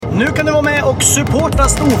Nu kan du vara med och supporta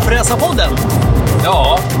Storfräsarpodden.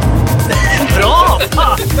 Ja. Bra!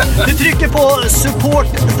 Du trycker på support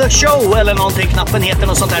the show eller någonting, knappen heter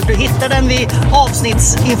något sånt där. Du hittar den vid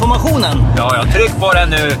avsnittsinformationen. Ja, jag tryck på den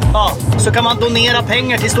nu. Ja, så kan man donera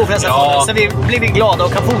pengar till Storfräsarpodden, så vi blir glada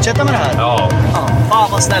och kan fortsätta med det här. Ja.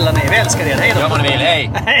 Fan vad snälla ni är, vi älskar er. Hej då. Gör vad ni vill,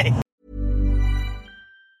 hej. Hej.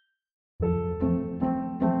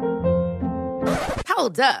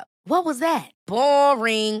 Hold up. What was that?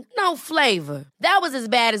 Boring. No flavor. That was as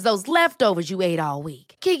bad as those leftovers you ate all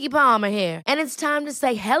week. Keke Palmer here, and it's time to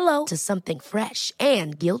say hello to something fresh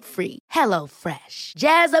and guilt-free. Hello Fresh.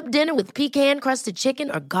 Jazz up dinner with pecan-crusted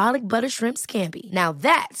chicken or garlic butter shrimp scampi. Now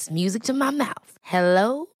that's music to my mouth.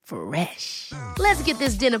 Hello Fresh. Let's get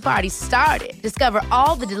this dinner party started. Discover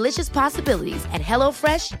all the delicious possibilities at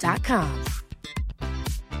hellofresh.com.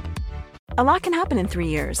 A lot can happen in 3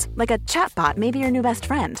 years, like a chatbot may be your new best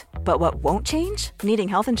friend. But what won't change? Needing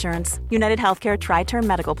health insurance. United Healthcare Tri-Term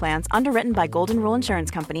Medical Plans, underwritten by Golden Rule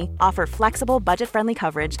Insurance Company, offer flexible, budget-friendly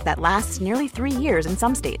coverage that lasts nearly 3 years in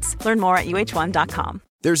some states. Learn more at uh1.com.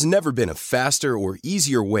 There's never been a faster or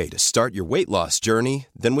easier way to start your weight loss journey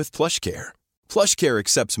than with PlushCare. PlushCare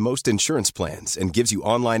accepts most insurance plans and gives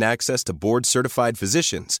you online access to board-certified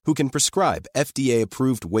physicians who can prescribe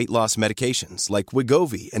FDA-approved weight loss medications like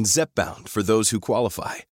Wegovy and Zepbound for those who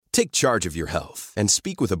qualify. Take charge of your health and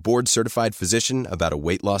speak with a board-certified physician about a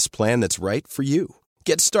weight loss plan that's right for you.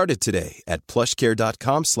 Get started today at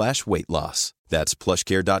plushcare.com/weightloss. That's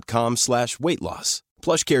plushcare.com/weightloss.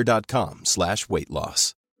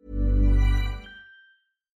 plushcare.com/weightloss.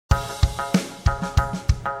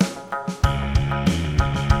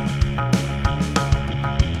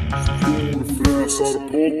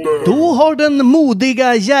 Då har den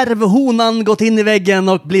modiga järvhonan gått in i väggen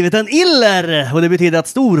och blivit en iller. Och det betyder att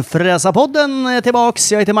Storfräsarpodden är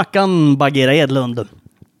tillbaks. Jag heter Mackan Bagheera Edlund.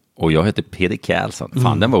 Och jag heter Peder Karlsson.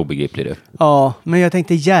 Fan, den var obegriplig du. Ja, men jag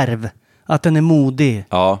tänkte järv. Att den är modig.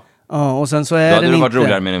 Ja. Ja, och sen så är Då hade den det varit inte...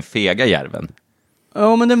 roligare med den fega järven.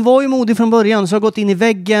 Ja, men den var ju modig från början. Så har gått in i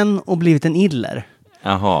väggen och blivit en iller.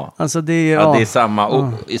 Jaha. Alltså det är... Ja, det är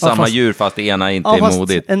samma, samma djur fast det ena inte är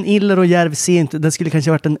modigt. En iller och järv ser inte... Det skulle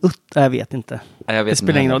kanske varit en jag vet inte. Jag vet det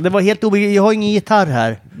spelar inte ingen roll. Det var helt obegripligt. Jag har ingen gitarr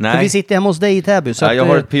här. Nej. Vi sitter hemma hos dig i Täby. Så jag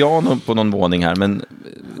har ett piano på någon våning här, men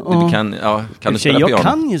kan du spela piano? Jag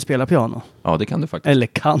kan ju spela piano. Ja, det kan du faktiskt. Eller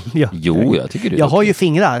kan jag? Jo, jag tycker du. Jag har ju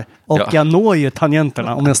fingrar och jag når ju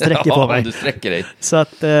tangenterna om jag sträcker på mig. Ja, du sträcker dig. Så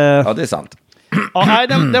att... Ja, det är sant. Ja, nej,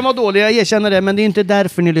 den var dålig, jag erkänner det, men det är inte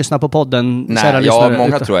därför ni lyssnar på podden. Nej,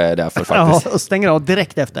 många tror jag är därför faktiskt. Ja, och stänger av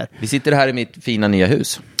direkt efter. Vi sitter här i mitt fina nya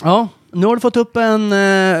hus. Ja, nu har du fått upp en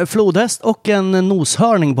flodhäst och en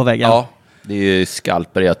noshörning på väggen. Ja, det är ju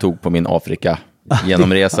skalper jag tog på min Afrika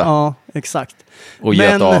genomresa. Ja, exakt. Och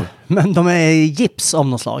göt av. Men de är i gips av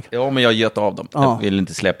något slag. Ja, men jag göt av dem. Ja. Jag vill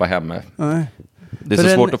inte släppa hem mig. Nej. Det är så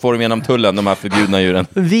svårt att få dem genom tullen, de här förbjudna djuren.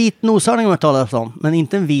 Vit noshörning har jag talat om, men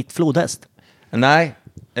inte en vit flodhäst. Nej,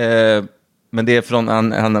 men det är från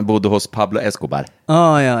han bodde hos Pablo Escobar.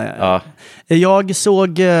 Ja. Jag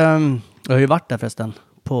såg, jag har ju varit där förresten,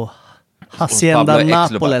 på Hacienda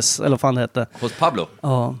Napoles, eller vad fan det heter. Hos Pablo?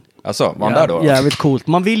 Ja. Alltså, var han där då? Jävligt coolt.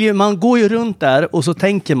 Man går ju runt där och så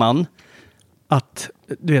tänker man att,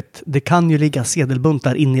 du vet, det kan ju ligga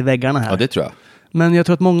sedelbuntar in i väggarna här. Ja, det tror jag. Men jag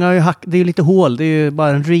tror att många har ju det är ju lite hål, det är ju bara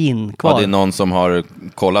en ruin kvar. Ja, det är någon som har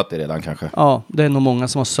kollat det redan kanske. Ja, det är nog många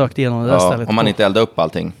som har sökt igenom det där stället. Om man inte eldar upp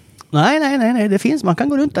allting. Nej, det finns, man kan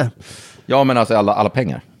gå runt där. Ja, men alltså alla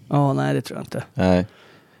pengar. Ja, nej, det tror jag inte. Nej.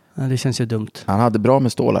 Det känns ju dumt. Han hade bra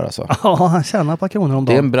med stålar alltså. Ja, han tjänar ett par kronor om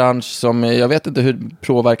dagen. Det är en bransch som, jag vet inte hur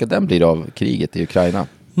påverkad den blir av kriget i Ukraina.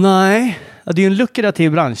 Nej, det är ju en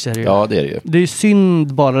lukrativ bransch. Är det ju. Ja, det är det ju. Det är ju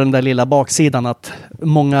synd bara den där lilla baksidan att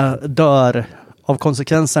många dör av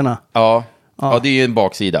konsekvenserna. Ja, det är ju en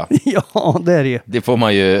baksida. Ja, det är det ju. Det får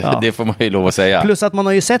man ju lov att säga. Plus att man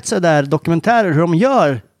har ju sett så där dokumentärer hur de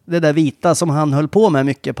gör det där vita som han höll på med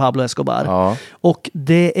mycket, Pablo Escobar. Ja. Och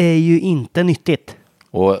det är ju inte nyttigt.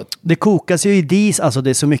 Och det kokas ju i diesel, alltså det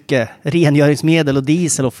är så mycket rengöringsmedel och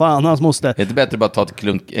diesel och fan hans moster. Är det inte bättre bara att ta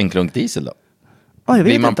en klunk diesel då? Ja, jag vet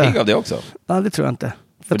blir man inte. pigg av det också? Ja, det tror jag inte.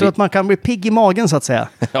 Jag tror att man kan bli pigg i magen så att säga.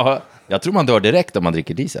 Ja, jag tror man dör direkt om man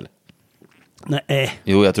dricker diesel. Nej.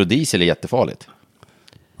 Jo, jag tror diesel är jättefarligt.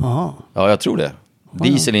 Jaha. Ja, jag tror det.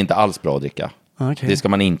 Diesel är inte alls bra att dricka. Okay. Det ska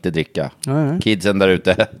man inte dricka. Nej. Kidsen där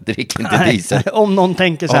ute, drick inte diesel. Om någon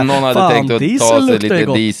tänker så här, om någon hade tänkt att ta sig lite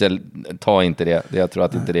gott. diesel, ta inte det. Jag tror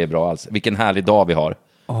att inte det är bra alls. Vilken härlig dag vi har.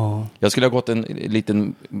 Jag skulle ha gått en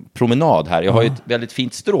liten promenad här. Jag har ju ett väldigt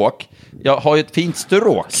fint stråk.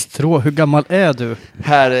 Strå, hur gammal är du?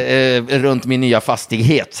 Här runt min nya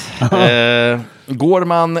fastighet. Går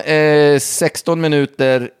man 16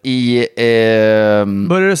 minuter i...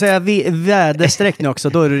 Börjar du säga väderstreck nu också,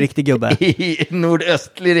 då är du riktig gubbe. I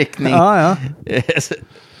nordöstlig riktning. Ja.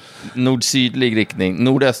 Nordsydlig riktning.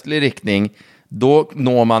 Nordöstlig riktning. Då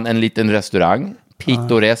når man en liten restaurang.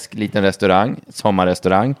 Pittoresk liten restaurang.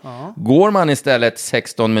 Sommarrestaurang. Går man istället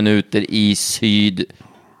 16 minuter i sydvästlig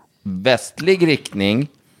riktning.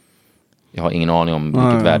 Jag har ingen aning om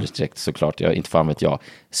vilket väderstreck, såklart. Inte fan vet jag.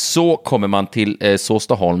 Så kommer man till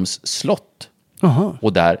Såstaholms slott.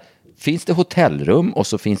 Och där finns det hotellrum. Och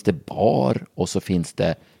så finns det bar. Och så finns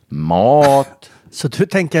det mat. Så du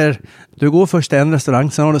tänker, du går först till en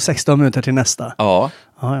restaurang, sen har du 16 minuter till nästa. Ja.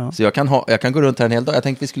 Så jag kan gå runt här en hel dag. Jag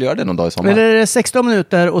tänkte vi skulle göra det någon dag i sommar. Eller är det 16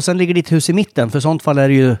 minuter och sen ligger ditt hus i mitten? För sånt fall är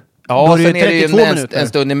det ju... Ja, sen är det ju en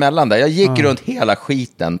stund emellan där. Jag gick runt hela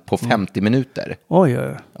skiten på 50 minuter. Oj.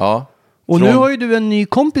 Ja. Och nu har ju du en ny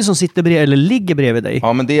kompis som sitter bredvid, eller ligger bredvid dig.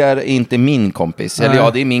 Ja, men det är inte min kompis. Eller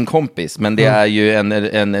ja, det är min kompis. Men det är ju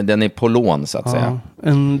den är på lån, så att säga.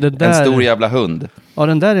 En stor jävla hund. Ja,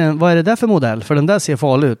 den där vad är det där för modell? För den där ser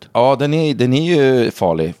farlig ut. Ja, den är ju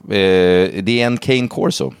farlig. Det är en Cane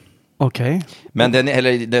Corso. Okej. Men den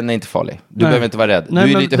är inte farlig. Du behöver inte vara rädd. Du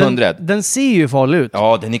är lite hundrädd. Den ser ju farlig ut.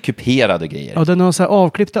 Ja, den är kuperad och grejer. Ja, den har så här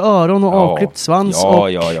avklippta öron och avklippt svans. Ja.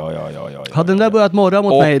 Hade den där börjat morra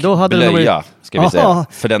mot mig, då hade den blöja, ska vi säga.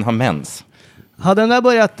 För den har mens. Hade den där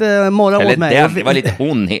börjat morra mot mig... Det var lite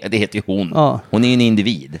hon, det heter ju hon. Ja. Hon är ju en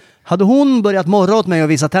individ. Hade hon börjat morra åt mig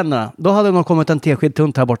och visa tänderna, då hade det nog kommit en tesked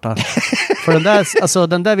tunt här borta. För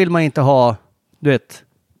den där vill man inte ha, du vet...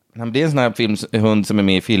 Det är en sån här hund som är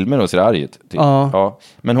med i filmer och ser arg ut. Typ. Ja.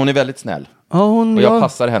 Men hon är väldigt snäll. Ja, och jag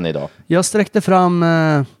passar henne idag. Jag sträckte fram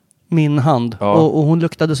min hand och hon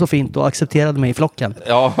luktade så fint och accepterade mig i flocken.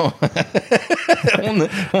 Ja,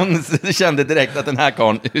 hon kände direkt att den här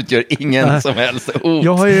karln utgör ingen som helst hot.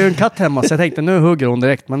 Jag har ju en katt hemma så jag tänkte nu hugger hon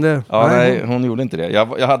direkt. Men det, nej, hon gjorde inte det.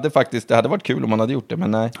 Jag hade faktiskt, det hade varit kul om hon hade gjort det,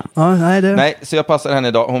 men nej. Ja, nej, så jag passar henne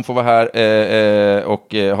idag. Hon får vara här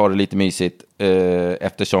och ha det lite mysigt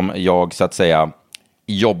eftersom jag så att säga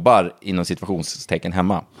jobbar inom situationstecken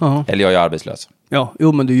hemma. Eller jag är arbetslös. Ja,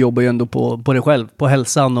 men du jobbar ju ändå på dig själv, på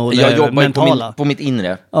hälsan och jag jobbar mentala. På mitt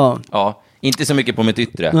inre. Ja, inte så mycket på mitt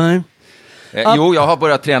yttre. Nej. Jo, jag har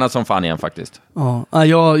börjat träna som fan igen faktiskt. Ja,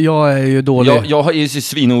 jag är ju dålig. Jag är ju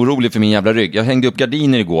svinorolig för min jävla rygg. Jag hängde upp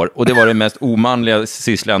gardiner igår och det var det mest omanliga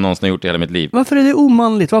syssla jag någonsin har gjort i hela mitt liv. Varför är det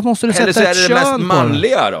omanligt? Varför måste du sätta ett kön på det? Eller så är det mest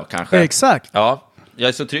manliga då, kanske. Exakt. Ja. Jag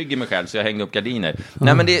är så trygg i mig själv så jag hängde upp gardiner.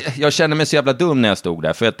 Nej, men jag kände mig så jävla dum när jag stod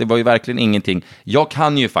där. För att det var ju verkligen ingenting. Jag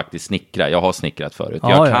kan ju faktiskt snickra. Jag har snickrat förut.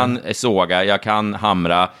 Jag kan såga, jag kan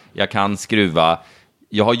hamra, jag kan skruva.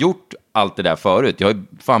 Jag har gjort allt det där förut. Jag har ju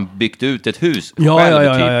fan byggt ut ett hus själv.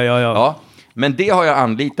 Ja. Men det har jag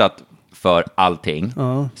anlitat för allting.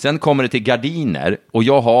 Sen kommer det till gardiner. Och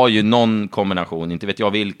jag har ju någon kombination, inte vet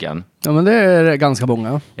jag vilken. Ja, men det är ganska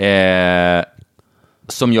många.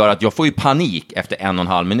 Som gör att jag får ju panik efter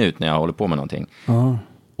 1,5 minut när jag håller på med någonting.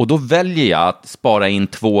 Och då väljer jag att spara in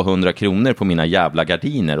 200 kronor på mina jävla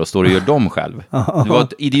gardiner och står och gör dem själv. Det var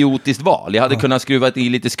ett idiotiskt val. Jag hade kunnat skruva i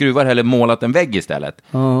lite skruvar eller målat en vägg istället.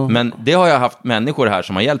 Men det har jag haft människor här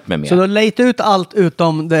som har hjälpt mig med. Så du har lejt ut allt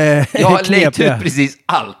utom det Jag har lejt ut precis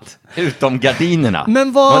allt utom gardinerna.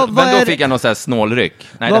 Men då fick jag någon sån här snålryck.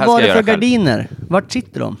 Nej, vad det här var ska det för jag göra gardiner? Vart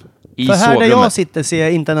sitter de? I för här sovrummet. där jag sitter ser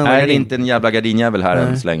jag inte en enda gardin. gardin. Är inte en jävla gardinjävel här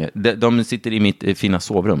än så länge. De sitter i mitt fina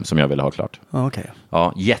sovrum som jag vill ha klart. Okay.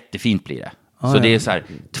 Ja, jättefint blir det. Så det är så här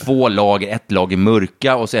 2 lager, 1 lager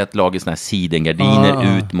mörka och så 1 lager såna här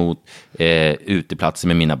sidengardiner ut mot uteplatser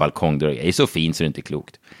med mina balkongdörrar. Det är så fint så det är inte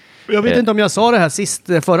klokt. Jag vet inte om jag sa det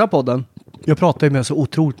här förra podden. Jag pratar ju med så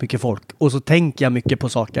otroligt mycket folk och så tänker jag mycket på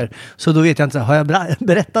saker. Så då vet jag inte, har jag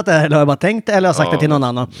berättat det här eller har jag bara tänkt det eller har jag sagt det till någon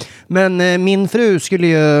annan. Men min fru skulle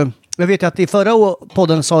ju... Jag vet ju att i förra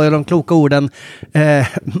podden sa jag de kloka orden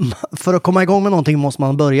för att komma igång med någonting måste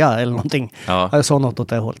man börja eller någonting. Ja. Jag sa något åt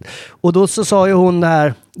det hållet. Och då så sa ju hon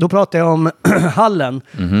där, då pratade jag om hallen.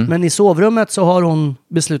 Men i sovrummet så har hon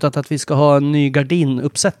beslutat att vi ska ha en ny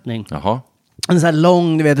gardinuppsättning. Jaha. En sån här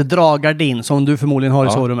lång, du vet, draggardin som du förmodligen har i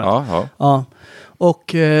sovrummet. Ja.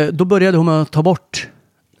 Och då började hon med att ta bort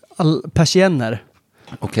persienner.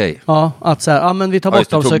 Okej. Ja, att så här, men vi tar bort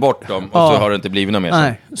dem. Tog bort dem och så har det inte blivit något mer.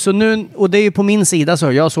 Nej, så nu, och det är ju på min sida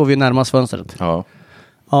så, jag sover ju närmast fönstret. Ja.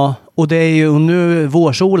 Ja, och det är ju nu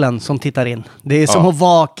vårsolen som tittar in. Det är som att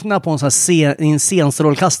vakna på en sån här en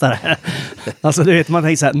scenstrålkastare. Alltså du vet, man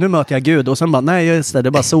tänker så här, nu möter jag Gud och sen bara, nej just det är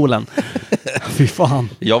bara solen. Fy fan.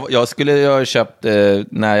 Jag skulle ju ha köpt,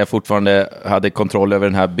 när jag fortfarande hade kontroll över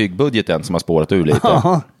den här byggbudgeten som har spårat ur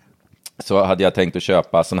lite. Så hade jag tänkt att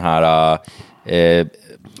köpa sån här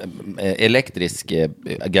elektrisk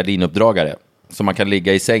gardinuppdragare. Så man kan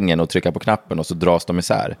ligga i sängen och trycka på knappen och så dras de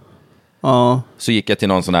isär. Ja. Så gick jag till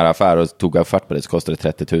någon sån här affär och tog offert på det, så kostade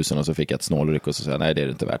det 30 000 och så fick jag ett snålryck och så sa jag, nej det är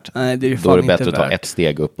det inte värt. Nej, det är ju då är det fan bättre inte att ta värt. ett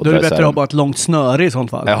steg upp. Och då är det bättre att ha bara ett långt snöre i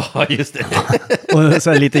sånt fall. Ja, just det. Och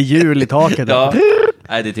så här lite hjul i taket. Ja.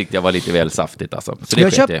 Nej, det tyckte jag var lite väl saftigt alltså. Så det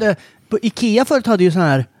jag köpte, på Ikea förut hade ju så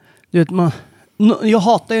här, du vet, jag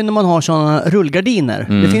hatar ju när man har sådana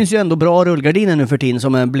rullgardiner. Det finns ju ändå bra rullgardiner nu för tiden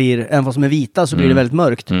som blir, även fast de är vita så blir det väldigt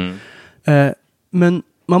mörkt. Men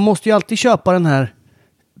man måste ju alltid köpa den här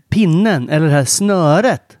pinnen eller det här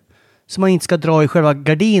snöret så man inte ska dra i själva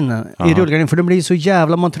gardinen i rullgardinen, för det blir så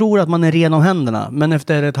jävla, man tror att man är ren om händerna, men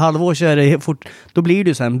efter ett halvår så är det då blir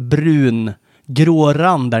det så här en brun grå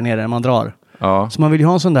rand där nere när man drar. Ja. Så man vill ju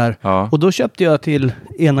ha en sån där. Ja. Och då köpte jag till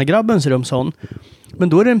ena grabbens rum sån. Men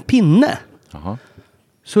då är det en pinne. Aha.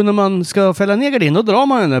 Så när man ska fälla ner gardinen, då drar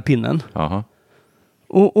man den där pinnen. Aha.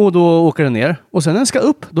 Och då åker den ner. Och sen när den ska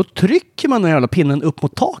upp, då trycker man den jävla pinnen upp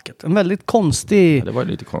mot taket. En väldigt konstig... Ja, det var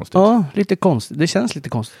lite konstigt. Ja, lite konstigt. Det känns lite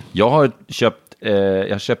konstigt. Jag har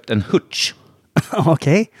köpt en hutch.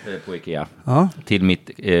 Okej. På Ikea. Till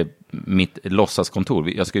mitt låtsaskontor.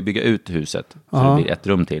 Jag ska ju bygga ut huset. Så det blir ett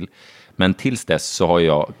rum till. Men tills dess så har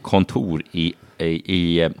jag kontor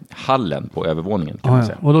i hallen på övervåningen. Kan man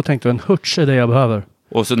säga. Och då tänkte du, en hutch är det jag behöver.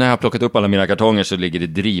 Och så när jag har plockat upp alla mina kartonger så ligger det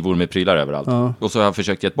drivor med prylar överallt. Ja. Och så har jag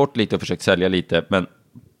försökt ge bort lite och försökt sälja lite. Men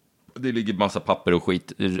det ligger massa papper och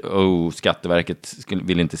skit. Skatteverket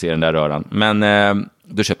vill inte se den där röran. Men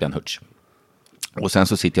då köpte jag en hutch. Och sen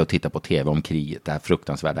så sitter jag och tittar på tv om kriget. Det här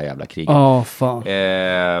fruktansvärda jävla kriget. Fan.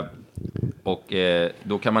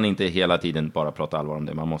 Då kan man inte hela tiden bara prata allvar om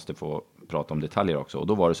det. Man måste få prata om detaljer också. Och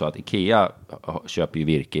då var det så att Ikea köper ju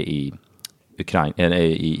virke i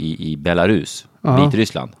Belarus,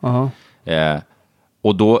 Vitryssland.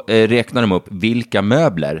 Och då räknar de upp vilka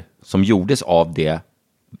möbler som gjordes av det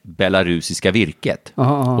belarusiska virket.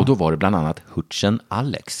 Och då var det bland annat hutchen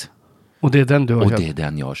Alex. Och det är den du har köpt? Och det är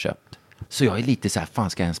den jag har köpt. Så jag är lite så här, fan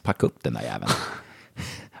ska jag ens packa upp den där jäveln?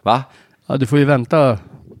 Va? Ja, du får ju vänta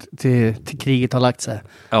till kriget har lagt sig.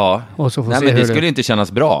 Ja, och så får nej, men det skulle inte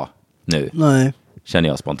kännas bra nu. Nej. Känner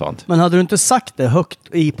jag spontant. Men hade du inte sagt det högt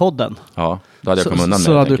i podden? Ja, då hade jag kommit undan med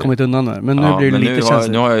så det. Så hade du kommit undan med det. Men nu blir det lite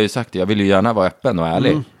känsligt. Nu har jag ju sagt det. Jag vill ju gärna vara öppen och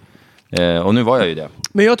ärlig. Och nu var jag ju det.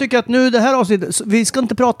 Men jag tycker att nu det här avsnittet, vi ska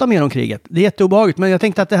inte prata mer om kriget. Det är jätteobehagligt. Men jag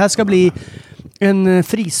tänkte att det här ska bli en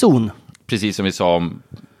frizon. Precis som vi sa om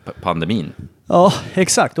pandemin. Ja,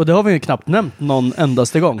 exakt. Och det har vi ju knappt nämnt någon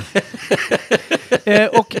endaste gång.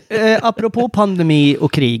 Apropå pandemi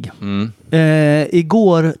och krig.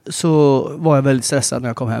 Igår så var jag väldigt stressad när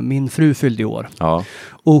jag kom hem. Min fru fyllde i år. Ja.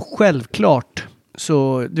 Och självklart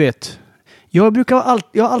så, du vet, jag har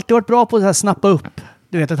alltid varit bra på att snappa upp.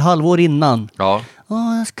 Du vet, ett halvår innan. Ja.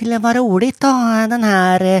 Det skulle vara roligt att ha den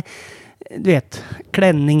här, du vet,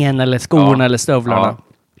 klänningen eller skorna eller stövlarna. Ja.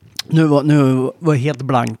 Nu var det helt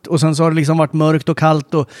blankt. Och sen så har det liksom varit mörkt och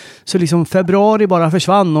kallt. Och så liksom februari bara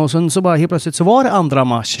försvann. Och sen så bara helt plötsligt så var det 2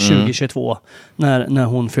 mars 2022. När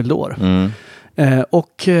hon fyllde år.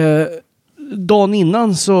 Dagen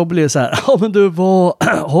innan så blev det så här. Ja men du,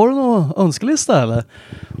 har du någon önskelista eller?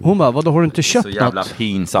 Och hon bara, vadå har du inte köpt något? Så jävla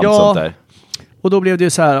pinsamt sånt där. Och då blev det ju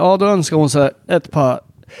så här. Ja då önskade hon sig ett par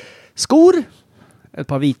skor. Ett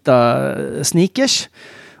par vita sneakers.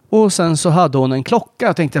 Och sen så hade hon en klocka.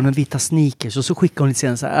 Jag tänkte, men vita sneakers. Och så skickade hon lite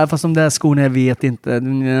sen så här. Fast de där skorna jag vet inte.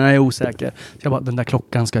 Jag är osäker. Så jag bara, den där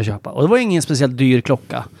klockan ska jag köpa. Och det var ingen speciellt dyr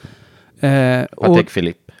klocka. Patek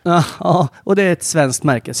Philippe. Ja, och det är ett svenskt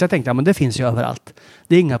märke. Så jag tänkte, ja men det finns ju överallt.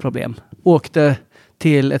 Det är inga problem. Åkte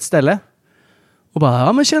till ett ställe. Och bara,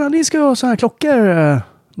 ja men tjena, ni ska ha såna här klockor.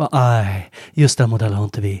 Bara, nej, just den modellen har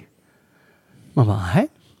inte vi. Man bara, nej.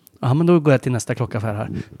 Ja, men då går jag till nästa klockaffär här.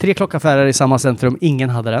 3 klockaffärer i samma centrum. Ingen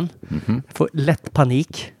hade den. Får lätt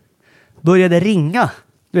panik. Började ringa.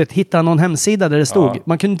 Du vet, hitta någon hemsida där det stod.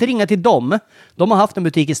 Man kunde inte ringa till dem. De har haft en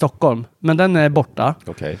butik i Stockholm. Men den är borta.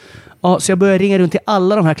 Okay. Ja, så jag började ringa runt till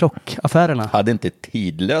alla de här klockaffärerna. Hade inte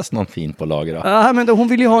Tidlös någon fin på lager då? Ja, men hon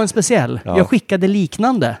ville ju ha en speciell. Ja. Jag skickade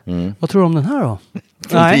liknande. Vad tror du om den här då?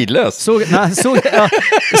 Från Tidlös? Såg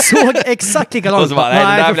exakt likadant. Och så bara, nej,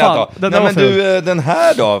 den där vill jag ta. Nej, men du, den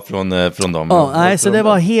här då från dem? Ja, nej, så det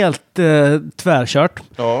var helt tvärkört.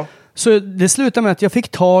 Ja. Så det slutade med att jag fick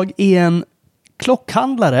tag i en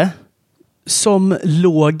klockhandlare som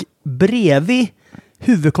låg bredvid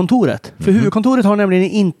huvudkontoret. För huvudkontoret har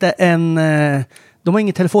nämligen inte de har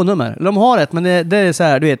inget telefonnummer. De har ett, men det är så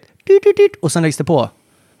här, du vet, och sen läggs det på.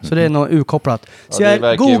 Så det är nog urkopplat. Så det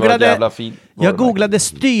verkar ju vara ett jävla fint jag googlade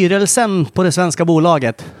styrelsen på det svenska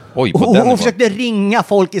bolaget. Oj, på den och försökte ringa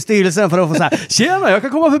folk i styrelsen för att få säga tjena, jag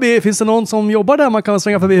kan komma förbi. Finns det någon som jobbar där man kan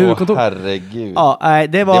svänga förbi huvudkontor? Herregud. Ja, nej,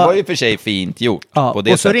 det var ju för sig fint gjort. Ja, på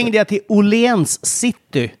det och så sättet. ringde jag till Åhléns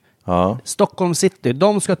City. Ja. Stockholm City.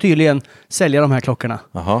 De ska tydligen sälja de här klockorna.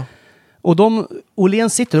 Aha. Och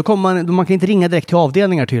Åhléns City, då kommer man kan inte ringa direkt till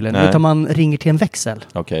avdelningar tydligen. Nej. Utan man ringer till en växel.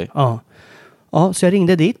 Okej. Ja, så jag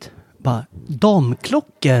ringde dit. Bara,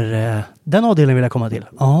 damklockor, den avdelningen vill jag komma till.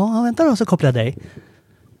 Ja, vänta då så kopplar jag dig.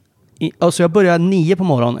 Så jag började 9 på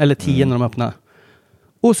morgonen, eller 10 när de öppnade.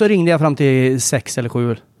 Och så ringde jag fram till 6 eller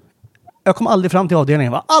 7. Jag kom aldrig fram till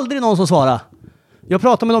avdelningen. Det var aldrig någon som svarade. Jag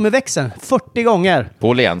pratade med dem i växeln 40 gånger. På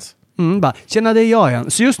Åhléns? Bara, känna det är jag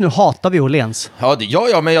igen. Så just nu hatar vi Åhléns.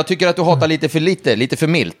 Ja, men jag tycker att du hatar lite för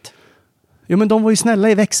milt. Jo, men de var ju snälla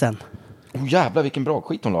i växeln. Jävlar vilken bra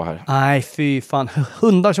skit de la här. Nej, fy fan.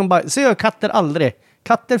 Hundar som bara... Så gör katter aldrig.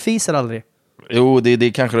 Katter fiser aldrig. Jo,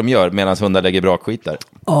 det kanske de gör medan hundar lägger bra skit där.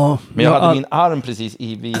 Ja. Men jag hade min arm precis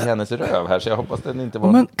vid hennes röv här, så jag hoppas den inte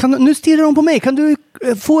var... Men nu stirrar hon på mig. Kan du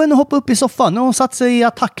få henne att hoppa upp i soffan? Nu har hon satt sig i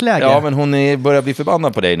attackläge. Ja, men hon börjar bli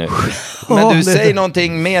förbannad på dig nu. Men du säger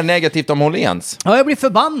någonting mer negativt om Åhléns. Ja, jag blir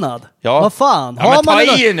förbannad. Ja. Vad fan? Ja, men ta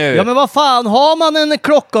i nu! Ja, men vad fan? Har man en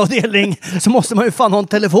klockavdelning så måste man ju fan ha en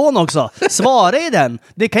telefon också. Svara i den.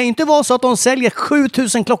 Det kan ju inte vara så att de säljer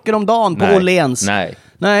 7000 klockor om dagen på Åhléns.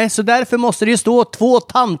 Nej, så därför måste det ju stå 2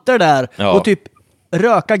 tanter där och typ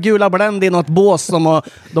röka gula Blend i något bås som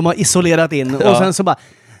de har isolerat in. Och sen så bara,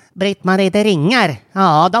 Britt-Marie, det ringar.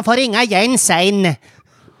 Ja, de får ringa igen sen.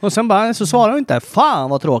 Och sen bara, så svarar de inte. Fan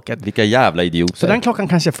vad tråkigt. Vilka jävla idioter. Så den klockan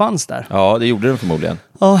kanske fanns där. Ja, det gjorde den förmodligen.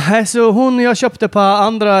 Ja, så jag köpte ett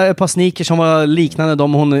par sneakers som var liknande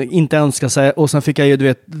de hon inte önskade sig. Och sen fick jag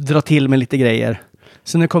ju, dra till med lite grejer.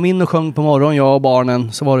 Så när jag kom in och sjöng på morgonen, jag och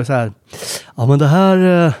barnen, så var det så här. Ja, men det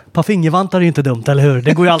här, par fingervantar är ju inte dumt, eller hur?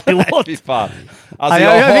 Det går ju alltid åt. Fy fan. Alltså,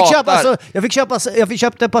 Jag fick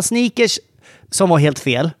köpa ett par sneakers som var helt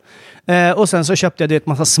fel. Och sen så köpte jag ett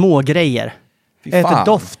massa små grejer. Ett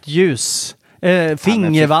doftljus,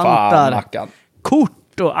 fingervantar, kort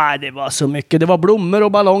och det var så mycket. Det var blommor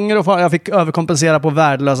och ballonger och jag fick överkompensera på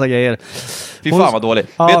värdelösa grejer. Fy fan vad dåligt.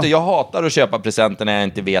 Ja. Vet du, jag hatar att köpa presenter när jag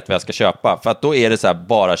inte vet vad jag ska köpa. För att då är det så här,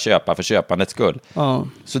 bara köpa för köpandets skull. Ja.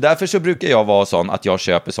 Så därför så brukar jag vara sån att jag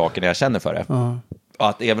köper saker när jag känner för det. Ja.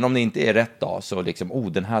 Att även om det inte är rätt dag så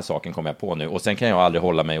liksom, den här saken kommer jag på nu. Och sen kan jag aldrig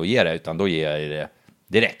hålla mig och ge det, utan då ger jag det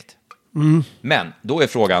direkt. Mm. Men då är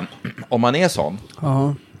frågan, om man är sån,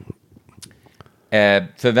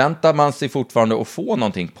 förväntar man sig fortfarande att få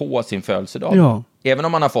någonting på sin födelsedag? Ja. Även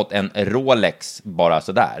om man har fått en Rolex bara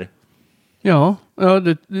sådär? Ja, jag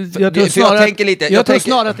tror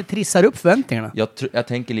snarare att det trissar upp förväntningarna. Jag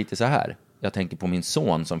tänker lite så här. Jag tänker på min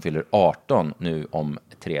son som fyller 18 nu om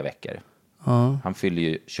 3 veckor. Han fyller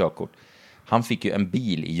ju körkort. Han fick ju en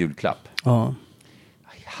bil i julklapp.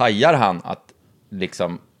 Hajar han att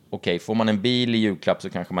liksom, okej, får man en bil i julklapp så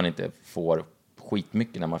kanske man inte får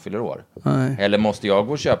skitmycket när man fyller år. Nej. Eller måste jag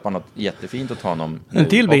gå och köpa något jättefint och ta honom en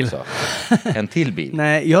till bil också? En till bil?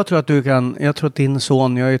 Nej, jag tror att din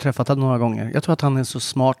son, jag har ju träffat honom några gånger. Jag tror att han är så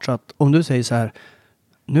smart så att om du säger så här,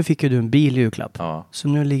 nu fick ju du en bil i julklapp. Ja. Så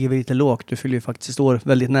nu ligger vi lite lågt. Du fyller ju faktiskt år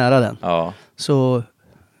väldigt nära den. Ja. Så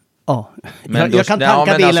men jag kan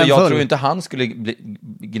tanka bilen alltså, jag tror inte han skulle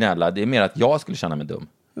gnälla. Det är mer att jag skulle känna mig dum.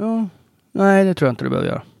 Ja. Nej, det tror jag inte du behöver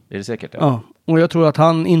göra. Är det säkert? Ja. Och jag tror att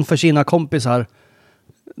han inför sina kompisar,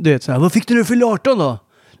 du vet så här, vad fick du nu för 18 då?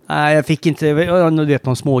 Nej, jag fick inte, du vet,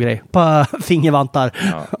 någon små grej. Par fingervantar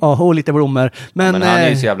och lite blommor. Men han är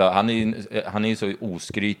ju så jävla, han är ju så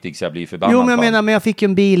oskrytig så jag blir förbannad. Jo, men jag fick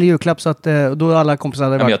en bil i julklapp så att då alla kompisar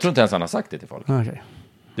hade varit... Men jag tror inte ens han har sagt det till folk. Okay.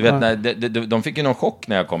 Du vet, när, de fick ju någon chock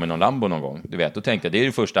när jag kom i någon Lambo någon gång. Du vet, då tänkte jag, det är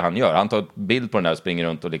det första han gör. Han tar bild på den där och springer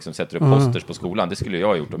runt och liksom sätter upp posters på skolan. Det skulle jag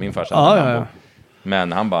ha gjort om min farsa hade en Lambo. Men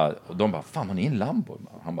de bara, fan, han är en Lambo.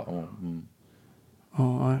 Han bara,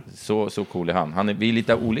 Så cool är han. Vi är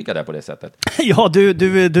lite olika där på det sättet. Ja,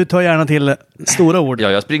 du tar gärna till stora ord. Ja,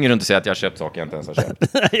 jag springer runt och säger att jag har köpt saker jag inte ens har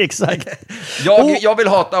köpt. Exakt. Jag vill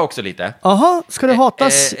hata också lite. Aha, ska du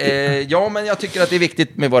hatas? Ja, men jag tycker att det är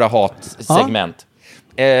viktigt med våra hatsegment.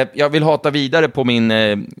 Jag vill hata vidare på min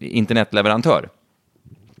internetleverantör.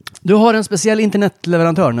 Du har en speciell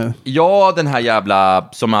internetleverantör nu? Ja, den här jävla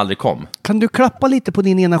som aldrig kom. Kan du klappa lite på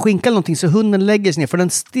din ena skinka eller någonting så hunden lägger sig ner? För den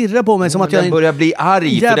stirrar på mig som att jag är en börjar bli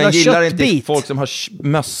arg, för den gillar köttbit. Inte folk som har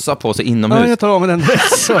mössa på sig inomhus. Ja, jag tar av med den.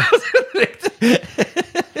 Så.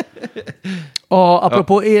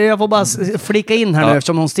 Apropå, jag får bara flika in här nu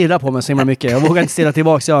eftersom hon stirrar på mig så himla mycket. Jag vågar inte stirra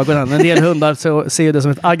tillbaka i ögonen. En del hundar så ser det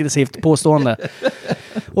som ett aggressivt påstående.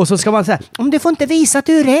 Och så ska man säga, om du får inte visa att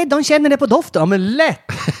du är rädd, de känner det på doften. Ja, men lätt!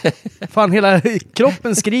 Fan, hela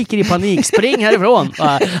kroppen skriker i panik. Spring härifrån!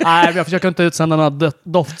 Nej, jag försöker inte utsända några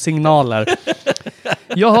doftsignaler.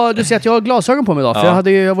 Du ser att jag har glasögon på mig idag, för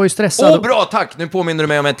jag var ju stressad. Bra, tack! Nu påminner du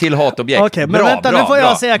mig om en till hatobjekt. Okej, men vänta, nu får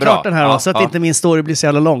jag säga klart den här då, så att inte min story blir så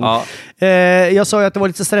jävla lång. Jag sa ju att det var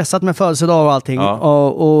lite stressat med födelsedag och allting.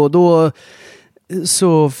 Och då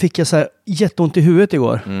så fick jag så här jätteont i huvudet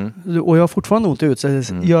igår. Och jag har fortfarande ont i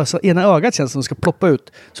huvudet. Så ena ögat känns som ska ploppa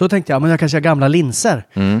ut. Så då tänkte jag, men jag kanske har gamla linser.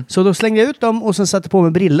 Så då slängde jag ut dem och sen satte på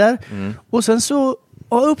mig briller. Och sen så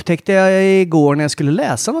upptäckte jag igår när jag skulle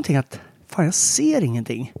läsa någonting att fan, jag ser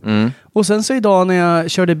ingenting. Och sen så idag när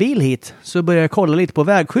jag körde bil hit så började jag kolla lite på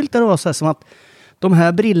vägskyltar och var så här som att de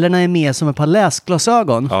här brillorna är med som ett par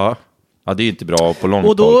läsglasögon. Ja, det är ju inte bra på långt.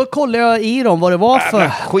 Och då kollade jag i dem vad det var för...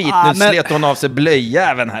 Skit, nu slet hon av sig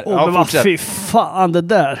blöjäveln här. Men fy fan, det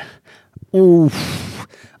där.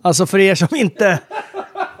 Alltså för er som inte...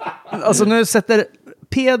 Alltså nu sätter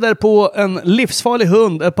Peder på en livsfarlig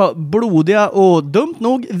hund, ett par blodiga och dumt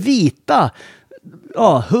nog vita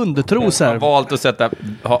hundtrosor. Jag har valt att sätta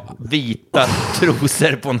vita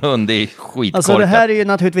trosor på en hund, det är skitkorkat. Alltså det här är ju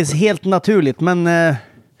naturligtvis helt naturligt, men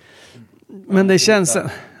det känns...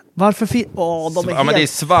 Varför men det är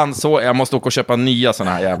svansår. Jag måste åka och köpa nya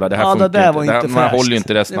såna här jävla. Det här funkar där var inte man håller ju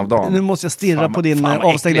inte resten av dagen. Nu måste jag stirra på din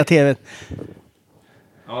avstängda tv.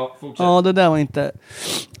 Ja, det där var inte...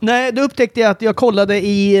 Nej, då upptäckte jag att jag kollade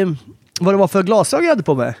i vad det var för glasögon jag hade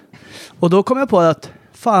på mig. Och då kom jag på att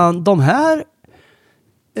fan, de här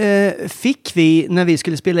fick vi när vi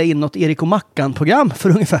skulle spela in något Erik och Mackan-program för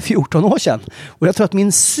ungefär 14 år sedan. Och jag tror att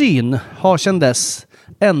min syn har sedan dess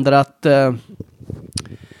ändrat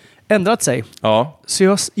sig. Ja.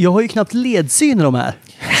 Så jag har ju knappt ledsyn i de här.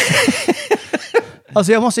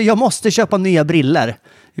 Alltså jag måste köpa nya briller.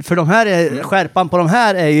 För de här skärpan på de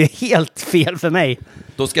här är ju helt fel för mig.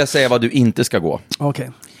 Då ska jag säga vad du inte ska gå.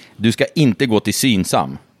 Okej. Du ska inte gå till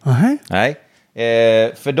Synsam. Nej.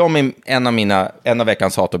 För de är en av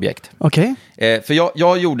veckans hatobjekt. Okej. För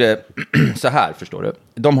jag gjorde så här, förstår du.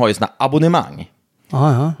 De har ju såna abonnemang.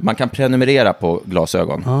 Man kan prenumerera på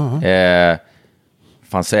glasögon.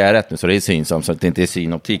 Fan, säger jag rätt nu så det är Synsam, så att det inte är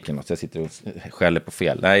Synoptiken så jag sitter och skäller på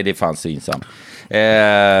fel. Nej, det är fan Synsam.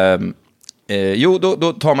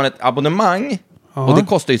 Då tar man ett abonnemang och det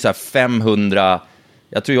kostar ju så här 500,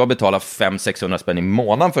 jag tror jag betalar 500-600 spänn i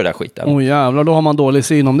månaden för den där skiten. Jävlar, då har man dålig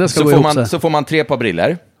syn om det ska gå ihop sig. Så får man 3 par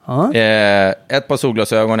briller. Ett par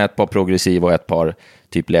solglasögon, ett par progressiv och ett par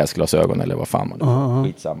typ läsglasögon eller vad fan man är.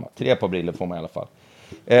 Skitsamma. 3 par briller får man i alla fall.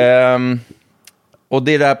 Och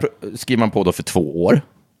det där skriver man på då för 2 år.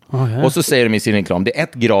 Och så säger de i sin reklam, det är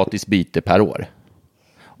 1 gratis byte per år.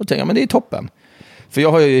 Och tänker jag, men det är toppen. För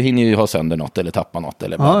jag hinner ju ha sönder något eller tappa något.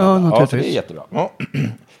 Eller så det är jättebra. Ja.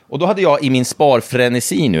 Och då hade jag i min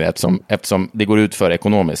sparfrenesi nu, eftersom det går ut för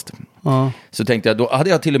ekonomiskt. Så tänkte jag, då hade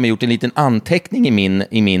jag till och med gjort en liten anteckning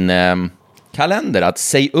i min kalender att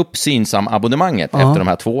säga upp Synsam-abonnemanget efter de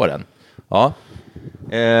här 2 åren. Ja.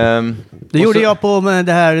 Det gjorde jag på med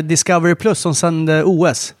det här Discovery Plus som sände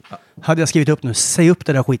OS. Hade jag skrivit upp nu. Säg upp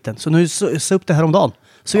det där skiten. Så nu säg upp det här om dagen.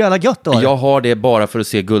 Så jävla gött då. Jag har det bara för att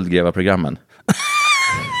se Guldgrävarprogrammen.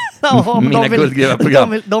 Mina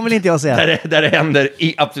Guldgrävarprogram. De vill inte jag se. Där det händer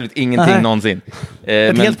absolut ingenting någonsin.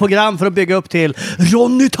 Ett helt program för att bygga upp till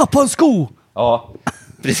Ronny tappar en sko. Ja,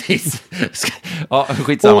 precis. Ja,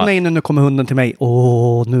 skitsamma. Nej, nu kommer hunden till mig.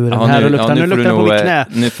 Nu är den här och luktar. Nu luktar den på mitt knä.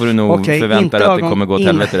 Nu får du nog förvänta dig att det kommer gå åt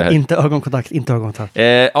helvete det här. Inte ögonkontakt.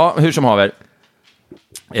 Hur som haver.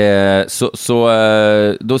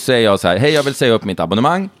 Då säger jag så här, hej, jag vill säga upp mitt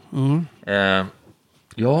abonnemang.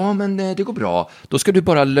 Ja, men det går bra. Då ska du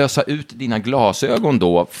bara lösa ut dina glasögon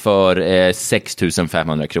då för 6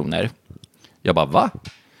 500 kronor. Jag bara, va?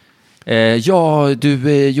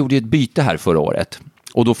 Du gjorde ett byte här förra året.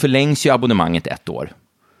 Och då förlängs ju abonnemanget 1 år.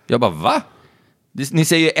 Jag bara, va? Ni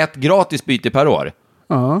säger 1 gratis byte per år.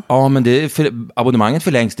 Ja, men abonnemanget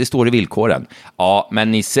förlängs, det står i villkoren. Ja,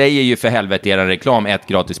 men ni säger ju för helvete i er reklam 1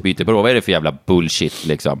 gratis byte per år. Vad är det för jävla bullshit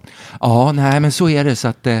liksom? Ja, nej, men så är det, så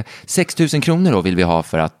att 6 000 kronor då vill vi ha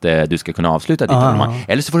för att du ska kunna avsluta ditt abonnemang.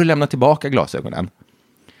 Eller så får du lämna tillbaka glasögonen.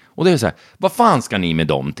 Och det är så här, vad fan ska ni med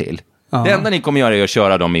dem till? Det enda ni kommer göra är att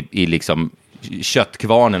köra dem i liksom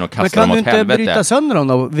köttkvarnen och kasta dem åt helvete. Men kan du inte bryta sönder dem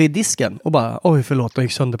då vid disken? Och bara, oj förlåt, de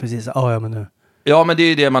gick sönder precis. Ja, men nu. Ja, men det är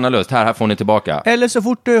ju det man har löst. Här får ni tillbaka. Eller så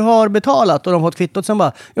fort du har betalat och de har fått kvittot, sen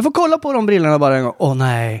bara, jag får kolla på de brillorna bara en gång.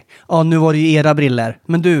 Nej. Nu var det ju era briller.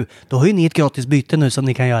 Men du, då har ju ni ett gratis byte nu som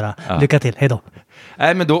ni kan göra. Lycka till, hej då.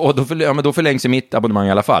 Nej, men då förlängs ju mitt abonnemang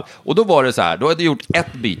i alla fall. Och då var det så här, då hade jag gjort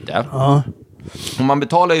 1 byte. Och man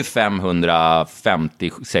betalar ju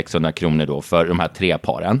 550-600 kronor då för de här 3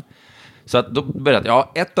 paren. Så att då började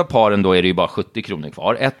ett av paren då är det ju bara 70 kronor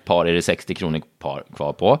kvar. Ett par är det 60 kronor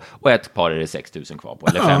kvar på. Och ett par är det 6 000 kvar på.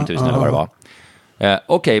 Eller 5 000 eller vad det var.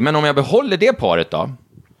 Okej, men om jag behåller det paret då,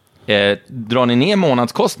 drar ni ner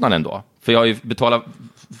månadskostnaden då? För jag har ju betalat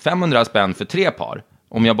 500 spänn för 3 par.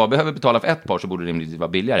 Om jag bara behöver betala för ett par så borde det rimligtvis vara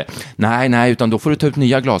billigare. Nej, utan då får du ta ut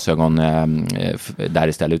nya glasögon där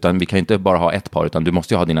istället. Utan vi kan ju inte bara ha ett par, utan du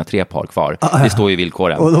måste ju ha dina 3 par kvar. Det står ju i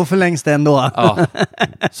villkoren. Och då förlängs det ändå. Ja.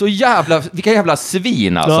 Så vilka jävla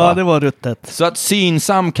svin alltså. Ja, det var ruttet. Så att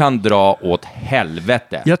Synsam kan dra åt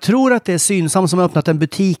helvete. Jag tror att det är Synsam som har öppnat en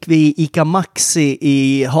butik vid Ica Maxi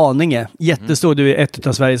i Haninge. Jättestor, du är ett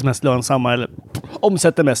av Sveriges mest lönsamma, eller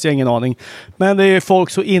omsätter mest, jag har ingen aning. Men det är folk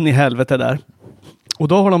så in i helvete där. Och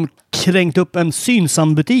då har de kränkt upp en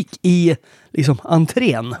Synsam-butik i liksom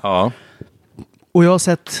entrén. Ja. Och jag har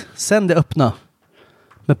sett, sen det öppna,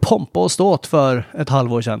 med pompa och ståt för ett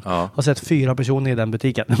halvår sedan, har sett 4 personer i den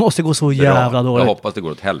butiken. Det måste gå så jävla dåligt. Jag hoppas det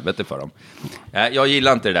går åt helvete för dem. Jag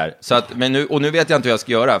gillar inte det där. Så att, nu vet jag inte vad jag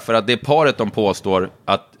ska göra. För att det paret de påstår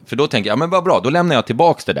att... För då tänker jag, men vad bra, då lämnar jag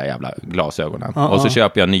tillbaka det där jävla glasögonen. Och så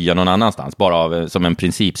köper jag nya någon annanstans, bara som en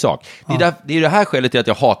principsak. Det är det här skälet till att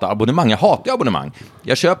jag hatar abonnemang. Jag hatar abonnemang.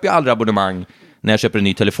 Jag köper ju aldrig abonnemang när jag köper en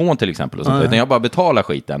ny telefon till exempel. Och sånt, utan jag bara betalar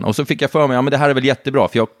skiten. Och så fick jag för mig, men det här är väl jättebra,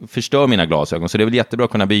 för jag förstör mina glasögon. Så det är väl jättebra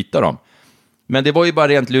att kunna byta dem. Men det var ju bara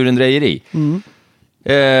rent lurendrejeri.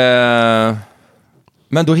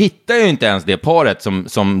 Men då hittar jag ju inte ens det paret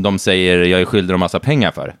som de säger jag är skyldig dem massa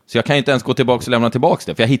pengar för. Så jag kan ju inte ens gå tillbaka och lämna tillbaka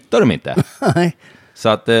det, för jag hittar dem inte. Så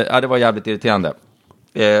att, det var jävligt irriterande.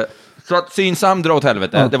 Så att Synsam drar åt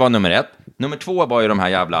helvete, det var nummer 1. Nummer 2 var ju de här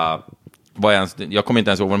jävla... jag kommer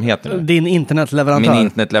inte ens ihåg vad de heter nu. Din internetleverantör. Min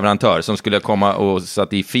internetleverantör som skulle komma och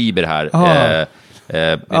satt i fiber här.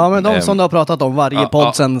 Ja, men de som du har pratat om varje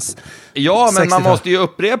podd sen... Ja, men man måste ju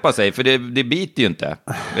upprepa sig, för det biter ju inte.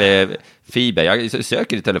 Fiber, jag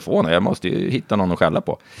söker i telefonen, jag måste ju hitta någon att skälla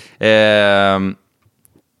på.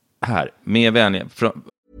 Här, med vänliga...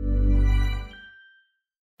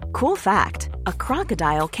 Cool fact, a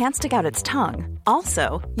crocodile can't stick out its tongue.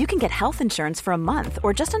 Also, you can get health insurance for a month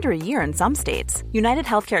or just under a year in some states. United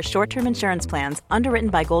Healthcare short-term insurance plans, underwritten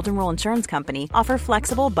by Golden Rule Insurance Company, offer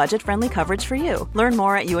flexible, budget-friendly coverage for you. Learn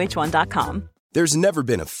more at uh1.com. There's never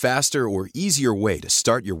been a faster or easier way to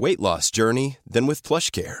start your weight loss journey than with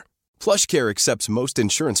PlushCare. PlushCare accepts most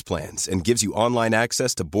insurance plans and gives you online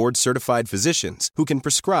access to board-certified physicians who can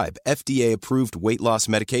prescribe FDA-approved weight loss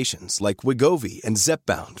medications like Wegovy and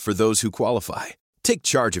Zepbound for those who qualify. Take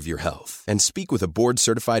charge of your health and speak with a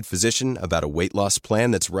board-certified physician about a weight loss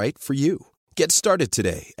plan that's right for you. Get started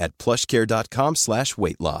today at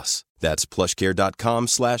plushcare.com/weightloss. That's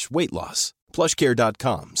plushcare.com/weightloss.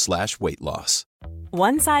 plushcare.com/weightloss.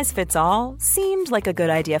 One size fits all seemed like a good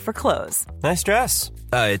idea for clothes. Nice dress.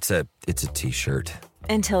 It's a t-shirt.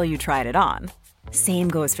 Until you tried it on. Same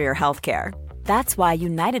goes for your healthcare. That's why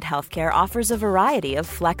United Healthcare offers a variety of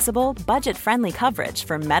flexible, budget-friendly coverage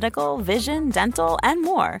for medical, vision, dental, and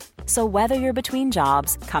more. So whether you're between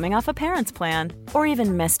jobs, coming off a parent's plan, or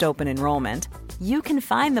even missed open enrollment, you can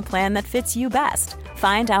find the plan that fits you best.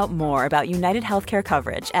 Find out more about United Healthcare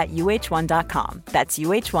coverage at uh1.com. That's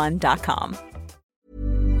uh1.com.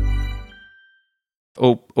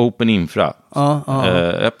 Open Infra.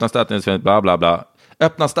 Öppna stadsnät, bla bla bla.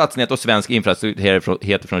 Öppna stadsnät och svensk infrastruktur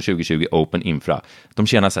heter från 2020 Open Infra. De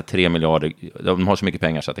tjänar så 3 miljarder. De har så mycket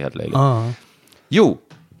pengar så att det är helt löjligt. Jo,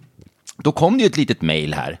 då kom det ju ett litet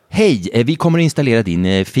mejl här. Hej, vi kommer att installera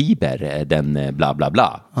din fiber, den bla bla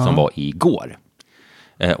bla, som var igår.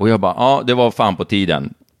 Och jag bara, det var fan på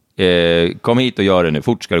tiden. Kom hit och gör det nu,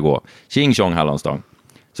 fort ska det gå. Tjing tjong hallonstång.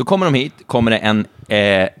 Så kommer de hit, kommer det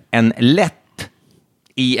en lätt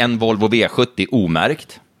i en Volvo V70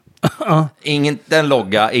 omärkt. Den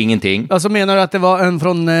logga, ingenting. Alltså menar du att det var en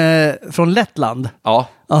från Lettland? Ja.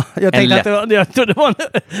 Jag tänkte att jag trodde det var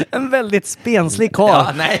en väldigt spenslig karl.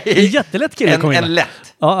 Ja, nej. Jättelätt kille kom in. En lätt.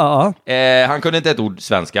 Han kunde inte ett ord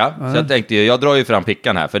svenska. Så jag tänkte, jag drar ju fram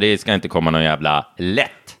pickan här, för det ska inte komma någon jävla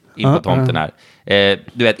lätt in på tomten här.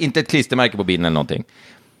 Du vet, inte ett klistermärke på bilen eller någonting.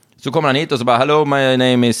 Så kommer han hit och så bara, hello, my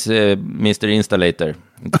name is Mr. Installator.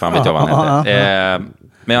 Inte fan vet jag vad han heter.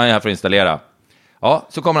 Men jag är här för att installera. Ja,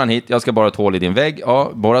 så kommer han hit. Jag ska borra ett hål i din vägg.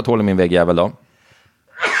 Ja, borra ett hål i min vägg jävel då.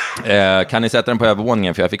 Kan ni sätta den på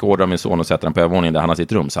övervåningen? För jag fick order av min son att sätta den på övervåningen där han har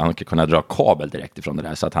sitt rum. Så han ska kunna dra kabel direkt ifrån det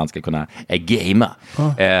där. Så att han ska kunna gamea.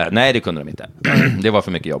 Nej, det kunde de inte. Det var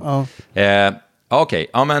för mycket jobb. Okej.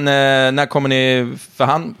 Ja, men när kommer ni...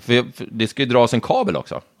 För det ska ju dras en kabel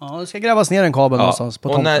också. Ja, det ska grävas ner en kabel någonstans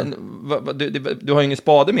på tomten. Du har ju ingen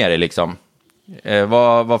spade med dig liksom.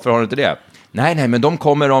 Varför har du inte det? Nej, men de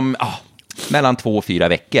kommer om mellan 2 och 4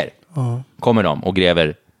 veckor. Kommer de och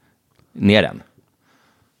gräver ner den.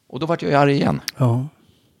 Och då vart jag arg igen. Ja.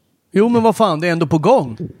 Jo, men vad fan, det är ändå på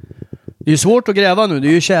gång. Det är ju svårt att gräva nu, det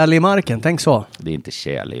är ju tjäle i marken, tänk så. Det är inte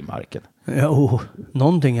tjäle i marken. Ja,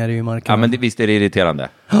 någonting är det ju i marken. Ja, men visst är det irriterande.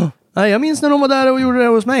 Nej, jag minns när de var där och gjorde det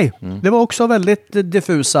hos mig. Det var också väldigt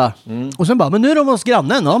diffusa. Och sen bara, men nu är de hos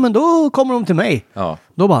grannen. Ja, men då kommer de till mig. Ja.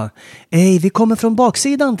 Då bara, vi kommer från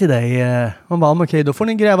baksidan till dig. Man bara, okej, då får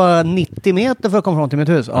ni gräva 90 meter för att komma fram till mitt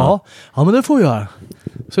hus. Ja, men det får vi göra.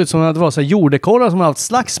 Så ut som att det var så här jordekorrar som har haft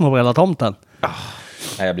slagsmål på hela tomten.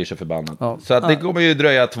 Nej, jag blir så förbannad. Ja. Så att det kommer ju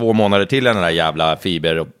dröja 2 månader till när den där jävla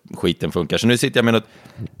fiber och skiten funkar. Så nu sitter jag med något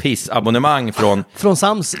pissabonnemang från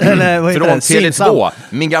Sams, eller vad heter från det? Simsam. Tele2.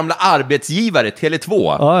 Min gamla arbetsgivare,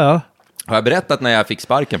 Tele2. Ja. Har jag berättat när jag fick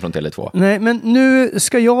sparken från Tele2? Nej, men nu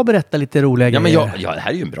ska jag berätta lite roliga grejer. Ja, men det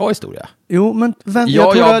här är ju en bra historia. Jo, men vänta.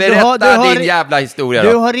 Ja, jag berättar din jävla historia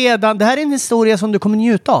Du då. har redan, det här är en historia som du kommer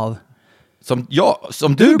njuta av.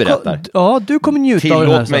 Som du berättar. Ja, du kommer njuta av den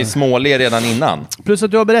här. Tillåt mig småle redan innan. Plus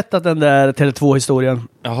att du har berättat den där Tele2-historien.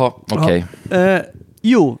 Jaha, okej.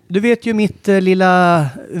 Jo, du vet ju mitt lilla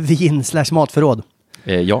vin/matförråd.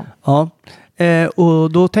 Ja. Ja.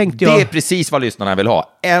 Och då tänkte jag... Det är precis vad lyssnarna vill ha.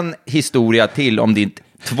 En historia till om ditt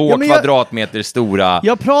 2 men kvadratmeter stora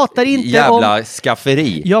jag pratar inte jävla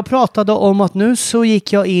skafferi. Jag pratade om att nu så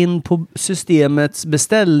gick jag in på systemets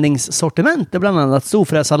beställningssortiment där bland annat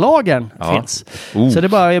storfräsarlagern finns. Så det är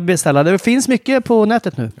bara att beställa. Det finns mycket på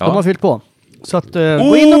nätet nu. De har fyllt på. Så att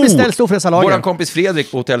gå in och beställ storfräsarlagern. Våran kompis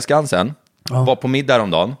Fredrik på Hotell Skansen var på middag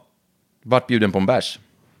om dagen. Vart bjuden på en bärs.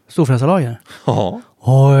 Storfräsarlager? Ja.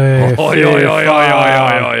 Oj,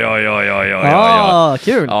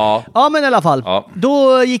 kul. Ja, men i alla fall. Ja.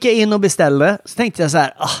 Då gick jag in och beställde. Så tänkte jag så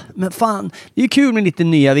här, men fan, det är ju kul med lite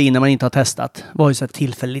nya viner man inte har testat. Det var ju så här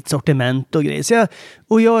tillfälligt sortiment och grejer. Så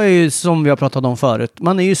jag är ju, som vi har pratat om förut,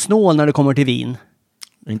 man är ju snål när det kommer till vin.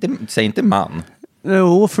 Säg inte man.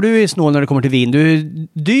 Jo, för du är snål när det kommer till vin. Du är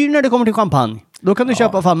dyr när det kommer till champagne. Då kan du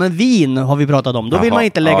köpa fan, men vin har vi pratat om. Då vill man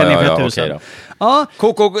inte lägga ner för 1000. Okay då.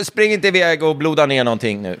 Koko, spring inte iväg och bloda ner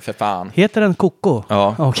någonting nu, för fan. Heter den Koko?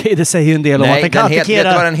 Ja. Okej, det säger ju en del om att den kan attackera... Vet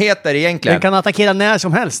du vad den heter egentligen? Den kan attackera när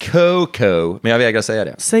som helst. Coco, men jag vägrar säga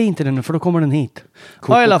det. Säg inte det nu, för då kommer den hit.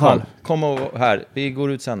 Koko, i alla fall. Kom och här, vi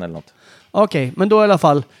går ut sen eller något. Okej, men då i alla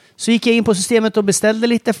fall. Så gick jag in på systemet och beställde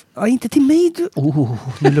lite... Ja, inte till mig.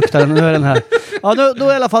 Nu luktar den, nu är den här. Ja, då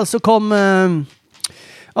i alla fall så kom...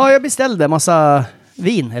 jag beställde massa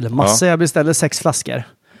vin. Eller massa, jag beställde 6 flaskor.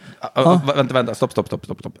 Vänta, stopp.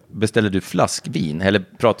 Beställde du flaskvin? Eller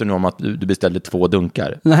pratar du nu om att du beställde 2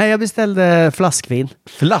 dunkar? Nej, jag beställde flaskvin.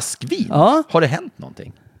 Flaskvin? Ja. Har det hänt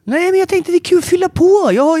någonting? Nej, men jag tänkte det är kul att fylla på.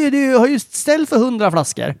 Jag har ju ställt för 100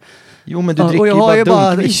 flaskor. Jo, men du dricker ju bara dunkvin. Och jag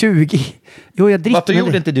har ju bara 20. Jo, jag dricker. Varför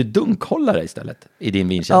gjorde inte du dunkhållare istället i din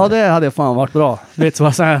vinkällare? Ja, det hade fan varit bra. Du vet, så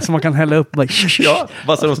här som man kan hälla upp. Bara, ja,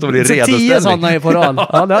 bara så de står i redoställning. 10 sådana är på rad.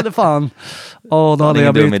 Ja, det hade fan. Då hade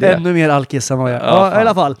jag blivit ännu mer alkis än vad jag. Ja, i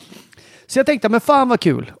alla fall. Så jag tänkte, men fan vad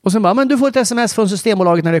kul. Och sen bara, men du får ett sms från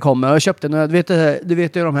Systembolaget när det kommer. Och jag köpte, du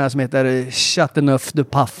vet ju de här som heter Chateauneuf de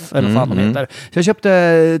Paff, eller vad fan de heter. Så jag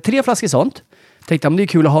köpte 3 flaskor sånt. Tänkte, men det är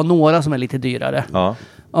kul att ha några som är lite dyrare. Ja.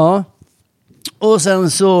 Och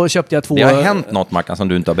sen så köpte jag 2... Det har hänt något, Mackan, som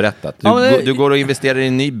du inte har berättat. Du går och investerar i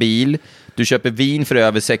en ny bil. Du köper vin för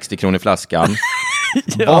över 60 kronor flaskan.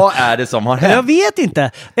 Vad är det som har hänt? Jag vet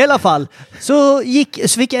inte. I alla fall. Så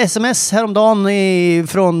fick jag sms häromdagen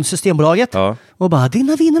från Systembolaget. Och bara,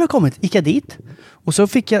 dina viner har kommit. Gick jag dit. Och så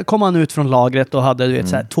kom han ut från lagret och hade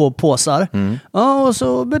så här, 2 påsar. Ja, och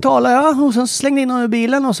så betalade jag. Och sen slängde in dem i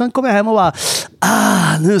bilen. Och sen kom jag hem och bara,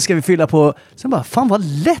 nu ska vi fylla på. Sen bara, fan vad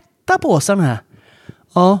lätta påsarna här.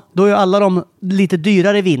 Ja, då är alla de lite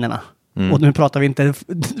dyrare vinerna. Och nu pratar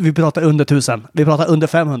vi pratar under 1000. Vi pratar under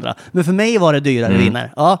 500. Men för mig var det dyrare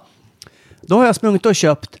viner. Ja. Då har jag sprungit och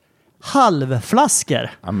köpt halvflaskor.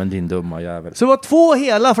 Ja, men din dumma jävel. Så det var 2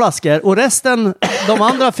 hela flaskor och resten, de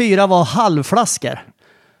andra 4 var halvflaskor.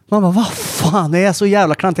 Man bara, vad fan, det är så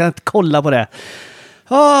jävla klant, jag kan inte kolla på det.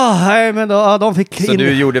 Nej, men de fick så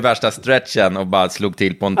du gjorde värsta stretchen och bara slog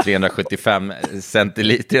till på en 375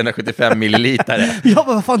 milliliter. Ja,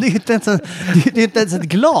 men vad fan, det är ju inte ens ett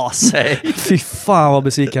glas. Nej. Fy fan vad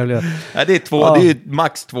besviken jag blev. Ja, det är ju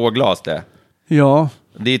max 2 glas det. Ja.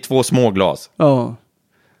 Det är 2 små glas. Ja.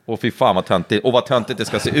 Och fy fan vad töntigt. Och vad töntigt det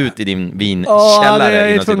ska se ut i din vinkällare.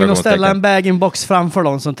 Jag är tvungen att ställa en bag-in-box framför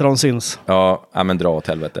dem så inte de syns. Ja, men dra åt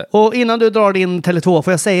helvete. Och innan du drar din Tele2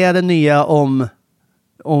 får jag säga det nya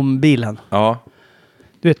om bilen. Ja.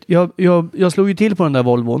 Du vet, jag slog ju till på den där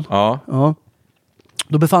Volvon. Ja.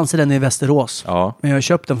 Då befann sig den i Västerås. Ja. Men jag har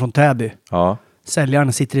köpt den från Täby. Ja.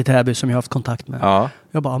 Säljaren sitter i Täby som jag har haft kontakt med. Ja.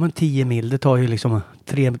 Jag bara, men 10 mil, det tar ju liksom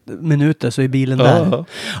 3 minuter så är bilen där.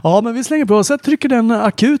 Ja, men vi slänger på. Så trycker den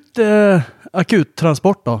akut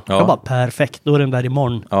transport då. Jag bara, perfekt, då är den där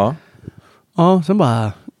imorgon. Ja. Ja, sen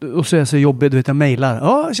bara, och så är jag så jobbig, du vet, jag mejlar.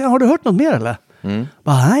 Ja, har du hört något mer eller?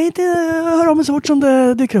 Bara, nej, inte hör av mig så fort som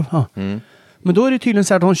det dyker upp. Ja. Men då är det tydligen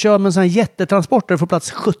så här att hon kör med en sån här jättetransporter för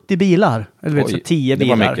plats 70 bilar. Eller vet, så 10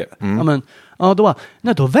 bilar. Det var mycket. Ja, men,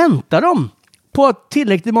 då väntar de på att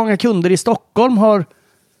tillräckligt många kunder i Stockholm har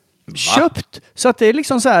köpt. Så att det är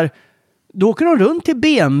liksom så här, då åker de runt till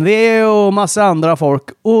BMW och massa andra folk.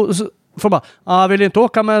 Och så får bara, vill du inte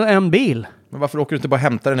åka med en bil? Men varför åker du inte bara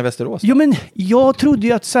hämta den i Västerås? Jo, men jag trodde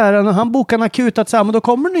ju att så här, när han bokade en akut att så här, men då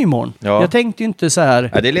kommer den imorgon. Ja. Jag tänkte ju inte så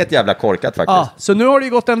här. Ja, det lät jävla korkat faktiskt. Ja, så nu har det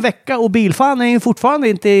ju gått en vecka och bilfan är ju fortfarande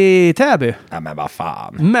inte i Täby. Ja, men vad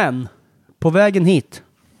fan. Men på vägen hit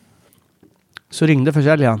så ringde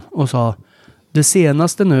försäljaren och sa, det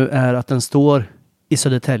senaste nu är att den står i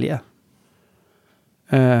Södertälje.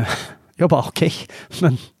 Jag bara, okej.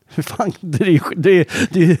 Men hur fan, det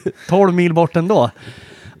är 12 mil bort ändå.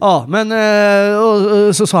 Ja, men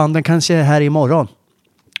och så sa han, den kanske är här imorgon.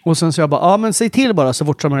 Och sen så jag bara, men säg till bara så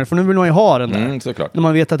fort som möjligt, för nu vill man ju ha den där. Såklart. När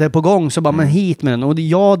man vet att det är på gång så bara, men hit med den. Och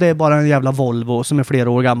det är bara en jävla Volvo som är flera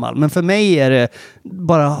år gammal. Men för mig är det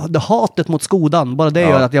bara det hatet mot Skodan. Bara det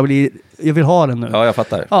gör att jag vill ha den nu. Ja, jag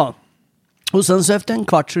fattar. Ja. Och sen så efter en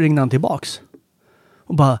kvart så ringde han tillbaks.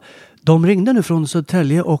 Och bara, de ringde nu från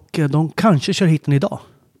Södertälje och de kanske kör hit den idag.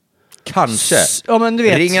 Kanske. Ja, men du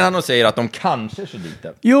vet. Ringer han och säger att de kanske kör dit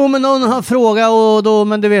den? Jo, men någon har frågat och då,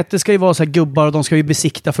 men du vet, det ska ju vara så här gubbar och de ska ju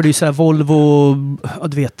besikta för det är så här Volvo, ja,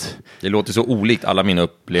 du vet. Det låter så olikt alla mina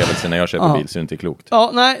upplevelser när jag köper bil så det inte är klokt.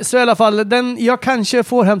 Ja, nej, så i alla fall, jag kanske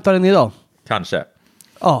får hämta den idag. Kanske.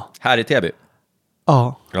 Ja. Här i Täby?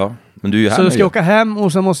 Ja. Ja, men du är ju här. Så jag ska åka hem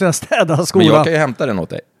och så måste jag städa skolan. Men jag kan ju hämta den åt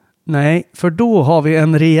dig. Nej, för då har vi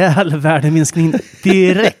en rejäl värdeminskning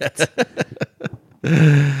direkt.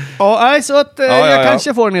 Ja, så att jag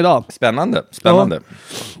kanske får den idag. Spännande.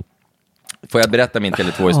 Får jag berätta min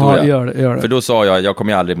Tele2-historia? Ja, gör det. För då sa jag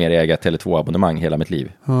kommer ju aldrig mer äga ett Tele2-abonnemang hela mitt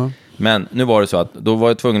liv. Men nu var det så att då var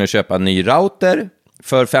jag tvungen att köpa en ny router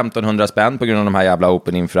för 1500 spänn på grund av de här jävla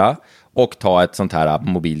Open Infra och ta ett sånt här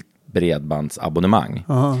mobilt bredbandsabonnemang.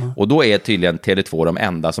 Och då är tydligen Tele2 de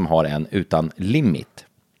enda som har en utan limit.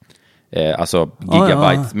 Alltså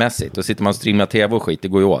gigabyte-mässigt. Då sitter man och streamar tv och skit, det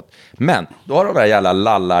går ju åt. Men då har de där jävla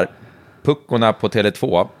lallarpuckorna på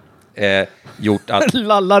Tele2 gjort att...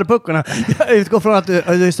 Lallarpuckorna? Jag utgår från att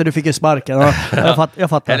du fick ju sparken. Ja, jag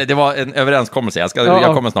fattar. Eller det var en överenskommelse, jag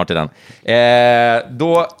kommer snart till den.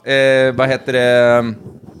 Vad heter det?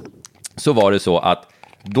 Så var det så att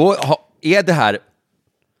då är det här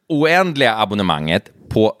oändliga abonnemanget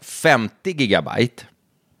på 50 gigabyte.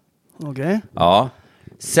 Okej. Ja.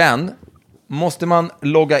 Sen måste man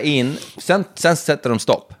logga in, sen sätter de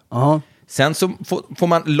stopp. Sen så får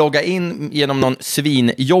man logga in genom någon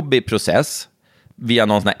svinjobbig process via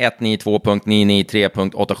någon sån här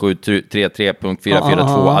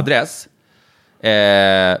 192.993.8733.442 adress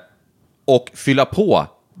och fylla på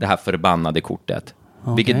det här förbannade kortet.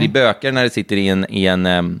 Vilket blir bökar när det sitter i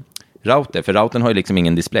en router, för routern har ju liksom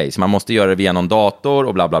ingen display, så man måste göra det via någon dator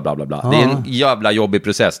och bla bla bla bla bla. Det är en jävla jobbig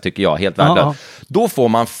process tycker jag, helt värdelös. Då får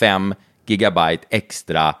man 5 gigabyte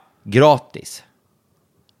extra gratis.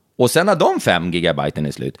 Och sen när de 5 gigabyten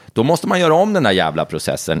är slut, då måste man göra om den där jävla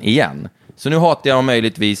processen igen. Så nu hatar jag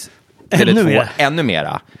möjligtvis Tele2 ännu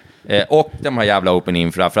mera. Och de här jävla Open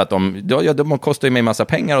Infra, för att de kostar ju mig en massa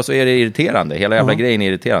pengar och så är det irriterande. Hela jävla grejen är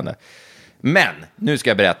irriterande. Men nu ska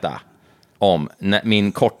jag berätta om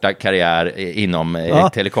min korta karriär inom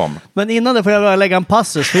telekom. Men innan det får jag lägga en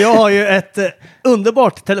passus, för jag har ju ett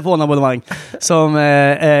underbart telefonabonnemang som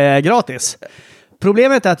är gratis.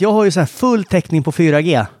 Problemet är att jag har ju så här full täckning på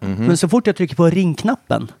 4G. Men så fort jag trycker på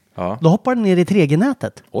ringknappen, då hoppar den ner i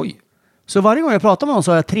 3G-nätet. Oj. Så varje gång jag pratar med någon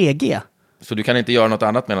så har jag 3G. Så du kan inte göra något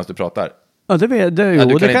annat medan du pratar? Ja, det kan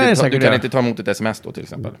jag säkert. Du kan inte ta emot ett sms då till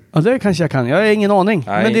exempel? Ja, det kanske jag kan. Jag har ingen aning.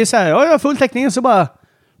 Nej. Men det är så här, jag har full täckning så bara...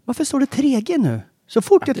 Varför står det 3G nu? Så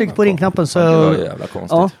fort jag trycker på ringknappen så... Det var jävla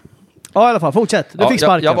konstigt. Ja, i alla fall. Fortsätt. Du fick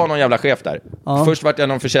sparken. Jag var någon jävla chef där. Först var jag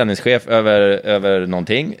någon försäljningschef över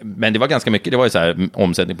någonting. Men det var ganska mycket. Det var ju så här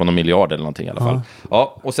omsättning på någon miljard eller någonting i alla fall.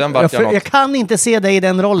 Ja, och sen var jag kan inte se dig i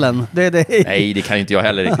den rollen. Nej, det kan inte jag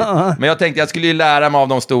heller riktigt. Men jag tänkte jag skulle ju lära mig av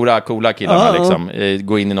de stora coola killarna. Liksom.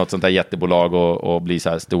 Gå in i något sånt här jättebolag och bli så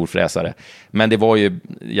här storfräsare. Men det var ju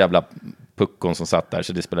jävla puckon som satt där,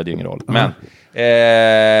 så det spelade ju ingen roll. Men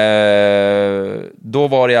då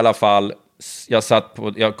var det i alla fall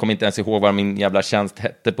jag kommer inte ens ihåg vad min jävla tjänst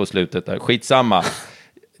hette på slutet där. Skitsamma.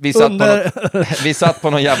 Vi satt på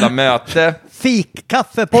någon jävla möte.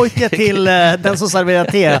 Kaffepojke till den som serverar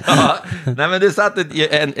te. Ja, nej, men det satt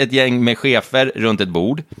ett gäng med chefer runt ett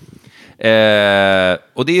bord.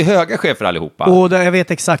 Och det är höga chefer allihopa. Jag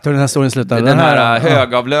vet exakt hur den här storyn slutar. Den här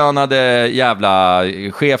högavlönade jävla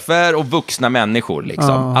chefer och vuxna människor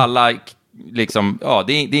liksom. Alla liksom,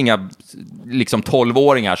 det är inga liksom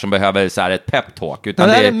 12-åringar som behöver så här ett pep-talk, utan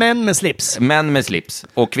det är män med slips. Män med slips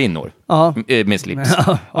och kvinnor med slips.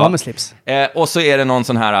 Ja, med slips. Och så är det någon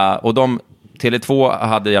sån här, och Tele2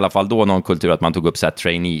 hade i alla fall då någon kultur att man tog upp så här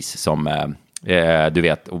trainees som du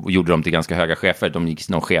vet, och gjorde dem till ganska höga chefer. De gick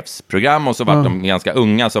någon chefsprogram och så var de ganska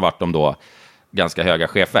unga, så var de då ganska höga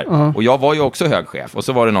chefer. Och jag var ju också hög chef, och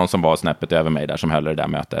så var det någon som var snäppet över mig där som höll det där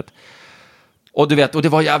mötet. Och du vet, och det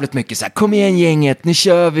var jävligt mycket så här: kom igen gänget, nu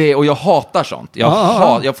kör vi. Och jag hatar sånt.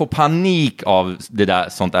 Jag får panik av det där,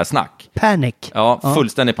 sånt där snack. Panik. Ja,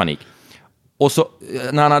 fullständig panik. Och så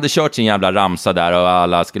när han hade kört sin jävla ramsa där och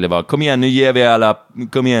alla skulle vara: kom igen, nu ger vi alla,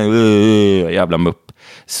 kom igen, jävla mupp.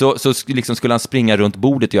 Så liksom skulle han springa runt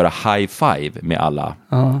bordet och göra high five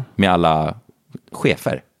med alla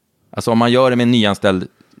chefer. Alltså om man gör det med en nyanställd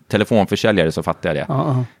telefonförsäljare så fattar jag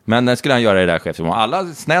det. Men den skulle han göra det där chefsrummet. Alla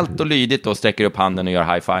snällt och lydigt och sträcker upp handen och gör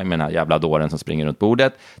high five med den här jävla dåren som springer runt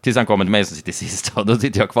bordet. Tills han kommer till mig som sitter sist, och då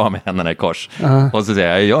sitter jag kvar med händerna i kors. Och så säger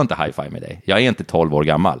jag gör inte high five med dig. Jag är inte 12 år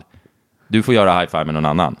gammal. Du får göra high five med någon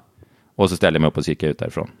annan. Och så ställer jag mig upp och kikar ut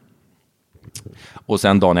därifrån. Och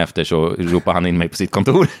sen dagen efter så ropar han in mig på sitt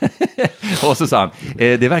kontor. Och så sa han: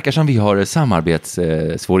 det verkar som vi har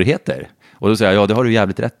samarbetssvårigheter. Och då säger jag: ja, det har du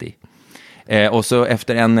jävligt rätt i. Och så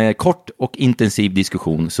efter en kort och intensiv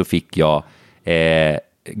diskussion så fick jag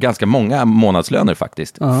ganska många månadslöner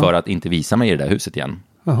faktiskt för att inte visa mig i det där huset igen.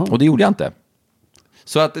 Och det gjorde jag inte.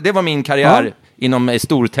 Så att det var min karriär inom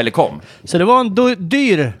stor telekom. Så det var en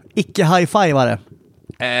dyr icke-high-fivare.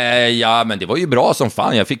 Ja, men det var ju bra som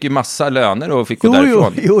fan. Jag fick ju massa löner och fick gå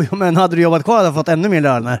därifrån. Jo, men hade du jobbat kvar hade du fått ännu mer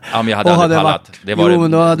löner. Ja, men jag hade aldrig pallat.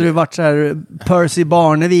 Men då hade du varit så här Percy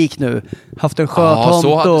Barnevik nu. Haft en sjötomt.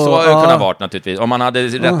 Så har det kunnat varit naturligtvis. Om man hade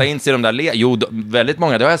rättat in sig i de där... väldigt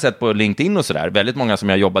många, det har jag sett på LinkedIn och sådär. Väldigt många som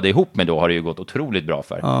jag jobbade ihop med då har det ju gått otroligt bra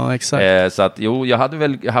för. Ja, exakt. Så att, jag hade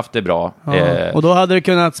väl haft det bra. Och då hade du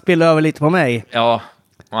kunnat spilla över lite på mig. Ja.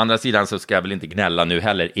 Å andra sidan så ska jag väl inte gnälla nu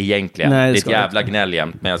heller egentligen. Nej, det är ett jävla gnäll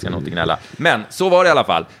jämt, men jag ska nog inte gnälla. Men så var det i alla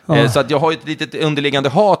fall. Så att jag har ju ett litet underliggande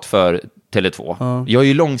hat för Tele2. Jag är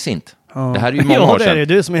ju långsint. Det här är ju många år sedan. Det är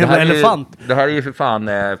du som är en elefant. Det här är ju för fan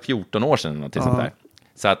 14 år sedan något sånt där.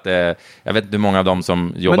 Så att jag vet inte hur många av dem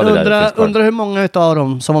som jobbade där. Undrar hur många av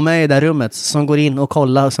dem som var med i det här rummet som går in och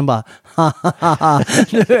kollar och som bara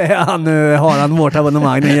nu har han vårt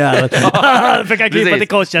abonnemang, den jäveln. Fick han klippa till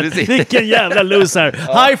korset. Vilken jävla loser.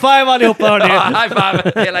 High five allihopa, hörni. High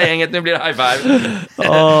five, hela gänget, nu blir det high five.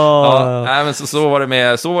 Men så var det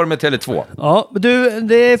med Tele2. Ja, du,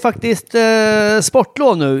 det är faktiskt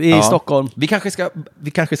sportlov nu i Stockholm.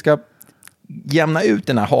 Vi kanske ska jämna ut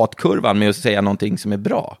den här hatkurvan med att säga någonting som är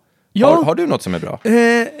bra. Ja. Har du något som är bra?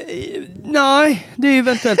 Nej, det är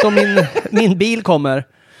eventuellt om min bil kommer.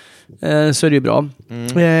 Så är det ju bra.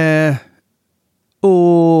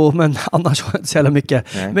 Men annars har jag inte så jävla mycket.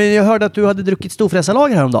 Nej. Men jag hörde att du hade druckit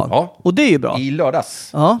storfräsarlager häromdagen. Ja. Och det är ju bra. I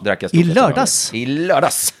lördags drack jag storfräsarlager. I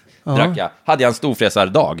lördags drack jag. Hade jag en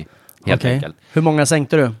storfräsardag, helt enkelt. Hur många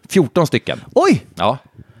sänkte du? 14 stycken. Oj! Ja.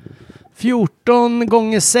 14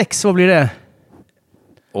 gånger 6, vad blir det?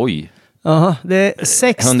 Oj. Ja, det är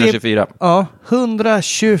 60... 124. Ja,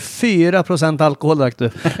 124% alkohol drack du.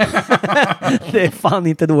 Det är fan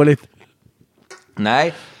inte dåligt.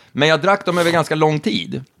 Nej, men jag drack dem över ganska lång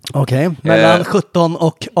tid. Okej, mellan 17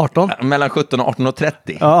 och 18? Mellan 17 och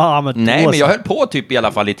 18:30. Ja, men men jag höll på typ i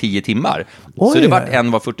alla fall i 10 timmar. Oj, så det var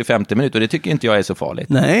en var 40-50 minuter, och det tycker inte jag är så farligt.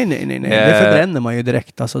 Nej. Det förbränner man ju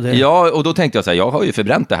direkt. Alltså det... Ja, och då tänkte jag så här, jag har ju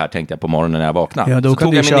förbränt det här, tänkte jag på morgonen när jag vaknade. Ja, då så kan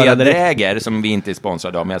tog jag min nedräger, som vi inte är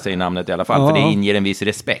sponsrade av, men jag säger namnet i alla fall, för det inger en viss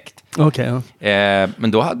respekt. Okej.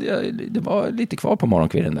 Men då hade jag, det var lite kvar på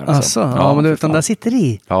morgonkvirren där. Alltså, men den där sitter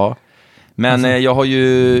i. Ja. Men jag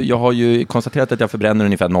har ju konstaterat att jag förbränner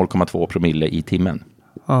ungefär 0,2 promille i timmen.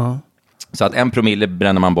 Så att 1 promille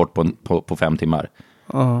bränner man bort på 5 timmar.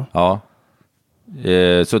 Ja.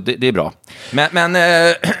 Så det är bra. Men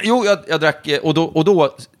jag drack, och då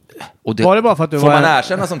var det bara för att du får man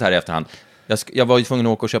erkänna sånt här i efterhand. Jag var ju tvungen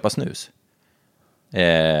att åka och köpa snus.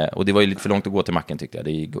 Och det var ju lite för långt att gå till macken, tyckte jag.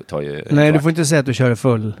 Det tar ju... Nej, du får inte säga att du kör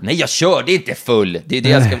full. Nej, jag körde inte full. Det är det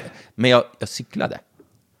jag ska... Men jag cyklade.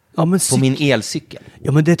 på min elcykel.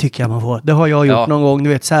 Ja, men det tycker jag man får. Det har jag gjort någon gång, du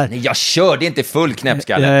vet så här. Nej, jag körde inte full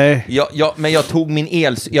knäppskalle. Men jag tog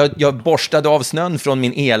min jag borstade av snön från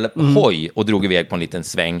min elhoj och drog iväg på en liten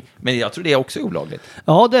sväng. Men jag tror det är också olagligt.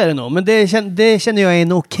 Ja, det är det nog. Men det känner jag är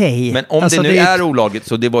en okej. Men om det nu är olagligt,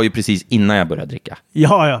 så det var ju precis innan jag började dricka.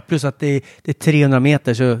 Ja. Plus att det är 300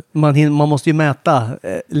 meter, så man måste ju mäta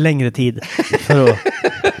längre tid för att...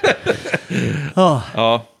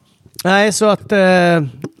 Ja. Nej, så att...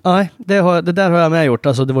 nej, det där har jag med gjort.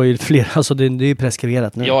 Alltså det var ju flera... Alltså det är ju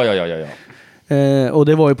preskriberat nu. Ja. Och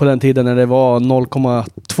det var ju på den tiden när det var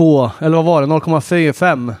 0,2... Eller vad var det?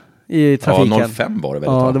 0,45 i trafiken. Ja, 0,5 var det väl?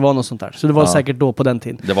 Ja, det var något sånt där. Så det var säkert då på den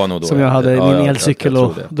tiden. Det var nog då. Som jag hade min elcykel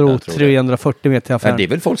och drog 340 meter till affären. Det är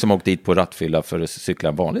väl folk som åkt dit på rattfylla för att cykla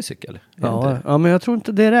en vanlig cykel? Ja, men jag tror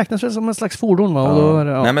inte det räknas väl som en slags fordon, va? Ja. Och då är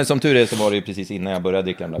det, Nej, men som tur är så var det ju precis innan jag började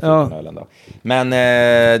dricka den där fyllan då. Men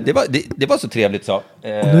det var så trevligt så. Och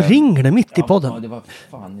nu ringer det mitt i podden. Ja, det var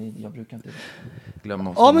fan, jag brukar inte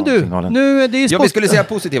glömma. Ja, men du, nu det är vi skulle säga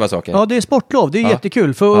positiva saker. Ja, det är sportlov. Det är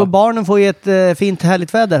jättekul. För barnen får ju ett fint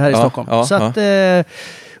härligt väder här i Stockholm. Så att,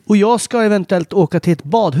 och jag ska eventuellt åka till ett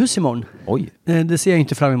badhus imorgon. Oj. Det ser jag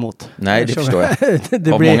inte fram emot. Nej, det förstår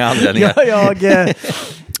jag. Av många anledningar.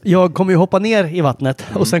 Jag kommer ju hoppa ner i vattnet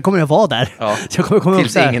och sen kommer jag vara där. Ja. Så jag kommer komma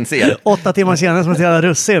tills upp ingen ser. 8 timmar senare som ett jävla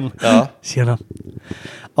russin. Ja. Tjena.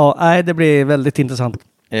 Ja, nej, det blir väldigt intressant.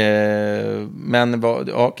 Men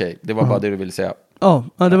okej, det var bara det du ville säga. Ja,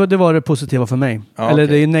 det var det positiva för mig. Eller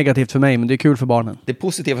det är ju negativt för mig, men det är kul för barnen. Det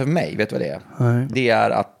positiva för mig, vet du vad det är? Nej. Det är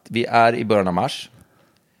att vi är i början av mars.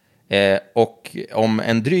 Och om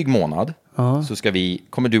en dryg månad så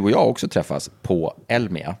kommer du och jag också träffas på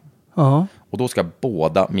Elmia. Ja. Och då ska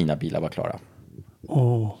båda mina bilar vara klara.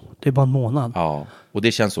 Det är bara en månad. Ja, och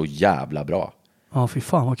det känns så jävla bra. Ja, fy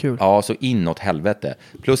fan vad kul. Ja, så inåt helvete.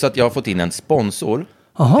 Plus att jag har fått in en sponsor,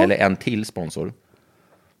 eller en till sponsor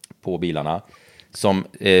på bilarna, som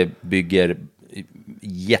bygger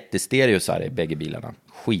jättestereosar i bägge bilarna.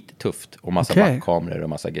 Skittufft. Och massa backkameror och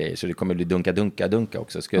massa grejer. Så det kommer bli dunka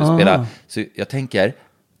också. Ska jag spela. Så jag tänker,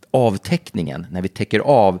 avtäckningen, när vi täcker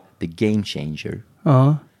av The Game Changer,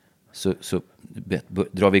 så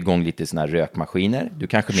drar vi igång lite såna här rökmaskiner. Du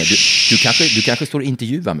kanske står och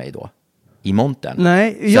intervjuar mig då i montern.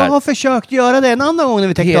 Nej, jag har försökt göra det en annan gång när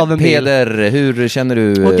vi täckte av en bil. Peder, hur känner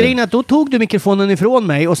du? Och grejen är att då tog du mikrofonen ifrån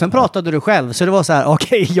mig och sen pratade du själv. Så det var så här,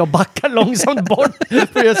 okej, jag backar långsamt bort.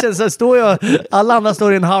 För jag känner så alla andra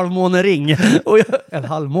står i en halvmånering. En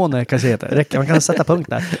halvmåne kanske heter. Räcker, man kan sätta punkt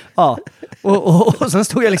där. Ja. Och sen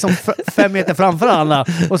stod jag liksom 5 meter framför alla.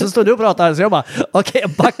 Och så stod du och pratade, så jag bara, okej,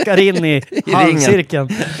 jag backar in i halvcirkeln.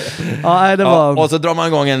 Ja, det var... och så drar man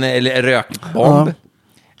igång en rökbomb.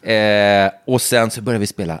 Och sen så börjar vi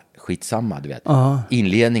spela skitsamma, du vet.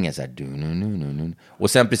 Inledningen så här, och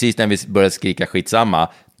sen precis när vi börjar skrika skitsamma,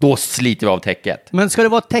 då sliter vi av täcket. Men ska det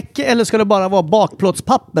vara täcke eller ska det bara vara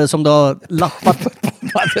bakplåtspapper som du har lappat?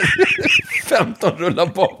 15 rullar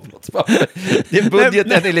bakplåtspapper.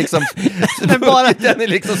 Budgeten är liksom budgeten är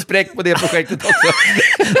liksom spräckt på det projektet också.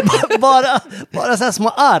 bara så här små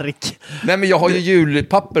ark. Nej, men jag har ju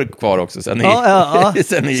julpapper kvar också sen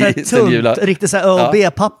sen julen. Riktigt så här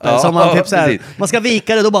ÖB-papper som man typ så här, man ska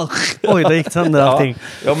vika det, då bara oj, det gick sönder allting.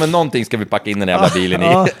 Ja, men någonting ska vi packa in den jävla bilen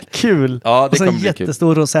i. Kul. Ja, det kommer bli kul.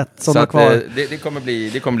 Jättestor rosett som är kvar.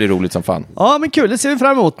 Det kommer bli roligt som fan. Ja, men kul, det ser vi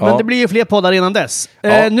fram emot. Men det blir ju fler poddar innan dess.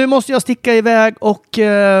 Nu måste jag sticka iväg och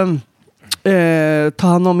ta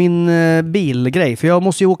hand om min bilgrej. För jag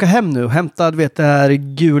måste ju åka hem nu och hämta, du vet, det här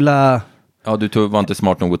gula... Ja, du var inte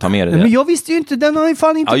smart nog att ta med dig det. Men jag visste ju inte, den har ju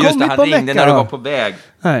fan inte kommit på en vecka. Ja, just det, han ringde när du var på väg.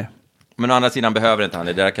 Nej. Men å andra sidan behöver inte han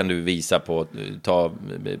det. Där kan du visa på,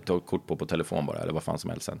 ta kort på telefon bara, eller vad fan som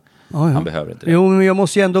helst sen. Han behöver inte det. Jo, men jag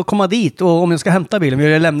måste ju ändå komma dit, och om jag ska hämta bilen,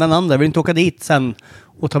 vill jag lämna den andra. Jag vill inte åka dit sen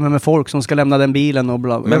och ta med mig folk som ska lämna den bilen och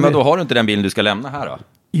bla. Men då har du inte den bilen du ska lämna här då?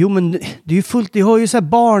 Jo, men det är ju fullt, det har ju så här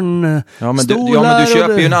barn. Ja, men du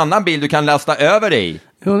köper ju en annan bil du kan lasta över dig.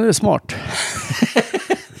 Ja, det är smart.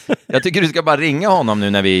 Jag tycker du ska bara ringa honom nu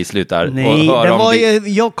när vi slutar. Nej, och höra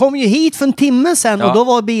jag kom ju hit för en timme sedan och då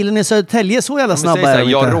var bilen i Södertälje så jävla snabb.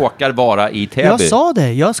 Jag råkar vara i Täby. Jag sa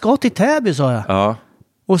det, jag ska till Täby, sa jag. Ja.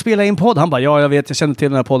 Och spela in podd. Han bara, jag vet, jag känner till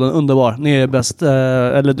den här podden, underbar. Ni är bäst,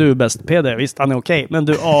 eller du är bäst. Peder, visst, han är okej. Men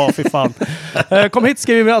du, fy fan. Kom hit,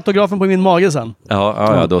 skriv autografen på min mage sen.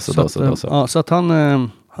 Ja, då så. Ja, så att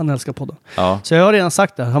han älskar podden. Ja. Så jag har redan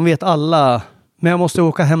sagt det, han vet alla. Men jag måste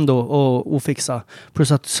åka hem då och fixa.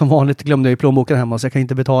 Plus att som vanligt glömde jag i plånboken hemma, så jag kan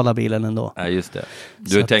inte betala bilen ändå. Ja, just det.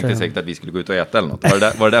 Du tänkte säkert att vi skulle gå ut och äta eller något.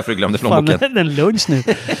 Var det därför du glömde plånboken? Fan, det är en lunch nu.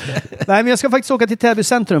 Nej, men jag ska faktiskt åka till Täby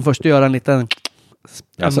centrum först och göra en liten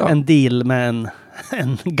en deal med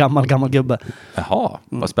en gammal gubbe. Jaha,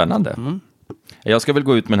 vad spännande. Jag ska väl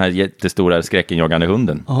gå ut med den här jättestora skräckenjagande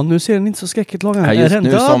hunden. Ja, nu ser den inte så skräckenjagande. Ja, just är den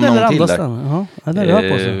nu död eller till andas där. den? Ja, den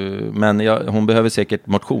rör på sig. Men hon behöver säkert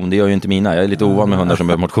motion. Det gör ju inte mina. Jag är lite ovan med hundar som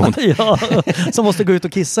behöver motion. Ja, som måste gå ut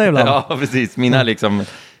och kissa ibland. Ja, precis. Mina liksom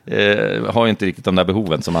har ju inte riktigt de där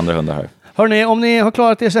behoven som andra hundar har. Hörrni, om ni har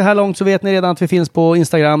klarat er så här långt så vet ni redan att vi finns på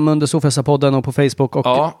Instagram under Storfräsarpodden och på Facebook. Och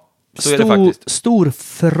Ja, så är det faktiskt.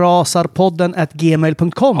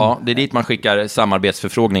 Storfrasarpodden@gmail.com. Ja, det är dit man skickar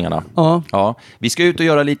samarbetsförfrågningarna. Ja. Vi ska ut och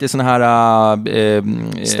göra lite såna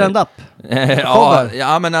här... Stand-up.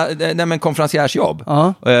 men konferenciärsjobb.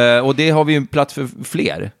 Och det har vi ju plats för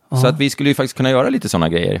fler. Så att vi skulle ju faktiskt kunna göra lite såna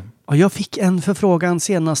grejer. Ja, jag fick en förfrågan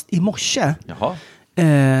senast i morse. Jaha.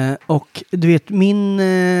 Och du vet,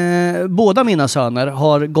 båda mina söner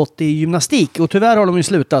har gått i gymnastik och tyvärr har de ju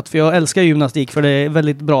slutat, för jag älskar gymnastik för det är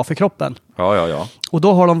väldigt bra för kroppen. Ja. Och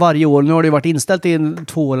då har de varje år, nu har det varit inställt i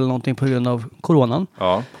 2 år eller någonting på grund av coronan.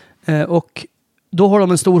 Ja. Och då har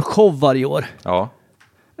de en stor show varje år. Ja.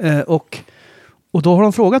 Och då har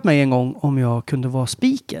de frågat mig en gång om jag kunde vara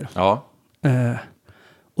speaker. Ja.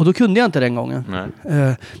 Och då kunde jag inte den gången. Nej.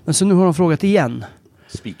 Men så nu har de frågat igen.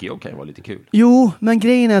 Speaker kan ju vara lite kul. Jo, men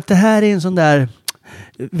grejen är att det här är en sån där...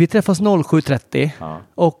 Vi träffas 07.30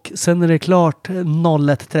 och sen är det klart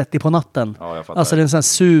 01.30 på natten. Ja, jag fattar. Alltså det är en sån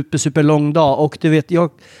här super lång dag. Och du vet,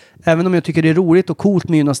 även om jag tycker det är roligt och coolt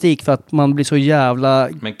med gymnastik för att man blir så jävla...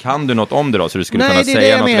 Men kan du något om det då så du skulle kunna säga något Nej, det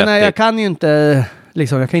är det jag menar. vettigt? Jag kan ju inte...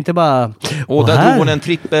 Liksom, jag kan inte bara... Och där tog hon en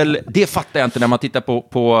trippel... Det fattar jag inte när man tittar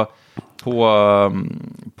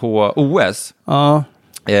på OS. Ja.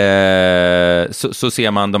 Så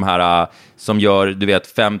ser man de här som gör, du vet,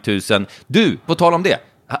 5000. Du, på tal om det.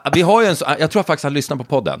 Vi har ju jag tror faktiskt han lyssnar på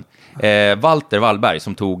podden. Walter Wallberg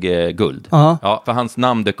som tog guld. Ja, för hans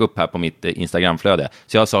namn dök upp här på mitt Instagramflöde.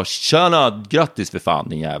 Så jag sa, tjena, grattis för fan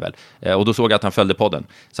din jävel. Och då såg jag att han följde podden.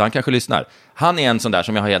 Så han kanske lyssnar. Han är en sån där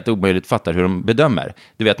som jag har helt omöjligt fattar hur de bedömer.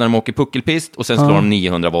 Du vet när de åker puckelpist och sen slår de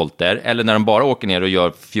 900 volter. Eller när de bara åker ner och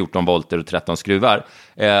gör 14 volter och 13 skruvar.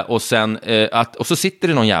 Och så sitter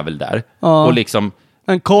det någon jävel där. Och liksom...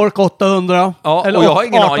 En kork 800. Ja, eller och jag har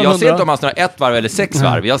ingen aning. Jag ser 1800. inte om han snarare 1 varv eller 6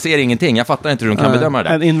 varv. Jag ser ingenting. Jag fattar inte hur de kan bedöma det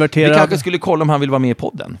där. En inverterad... Vi kanske skulle kolla om han vill vara med i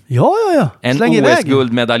podden. Ja. En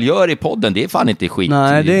OS-guldmedaljör i podden, det är fan inte skit.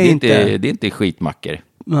 Nej, det är inte skitmacker.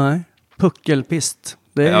 Nej, puckelpist.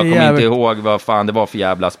 Jag kommer inte ihåg vad fan det var för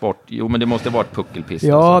jävla sport. Jo, men det måste ha varit puckelpist.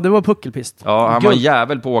 Ja, alltså. det var puckelpist. Ja, han var en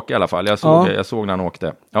jävel på att åka i alla fall. Jag såg när han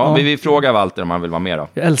åkte. Ja, vi frågar Walter om han vill vara med då.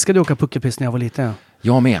 Jag älskade att åka puckelpist när jag var liten. Ja.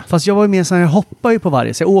 Jag med. Fast jag var ju med så här, jag hoppade ju på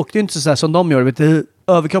varje. Så jag åkte ju inte så här som de gör. Vet du,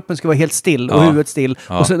 överkroppen ska vara helt still och huvudet still.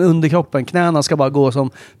 Ja. Och sen underkroppen, knäna ska bara gå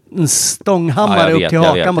som en stånghammare upp till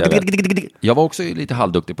hakan. Jag var också lite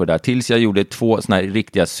halvduktig på det där. Tills jag gjorde 2 såna här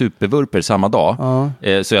riktiga supervurper samma dag.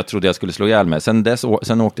 Så jag trodde jag skulle slå ihjäl mig. Sen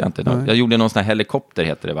åkte jag inte. Jag gjorde någon sån här helikopter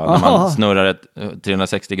heter det va? När man snurrar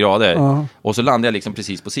 360 grader. Och så landade jag liksom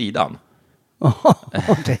precis på sidan.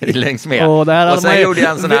 Längs med. Och sen gjorde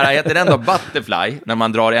jag en sån här, heter den då Butterfly, när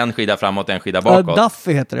man drar en skida framåt och en skida bakåt.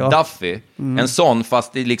 Duffy heter det va? Duffy. En sån,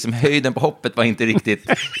 fast det liksom höjden på hoppet var inte riktigt...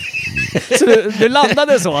 Så du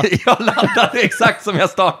landade så? Jag landade exakt som jag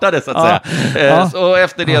startade så att säga. Så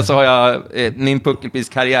efter det så har jag min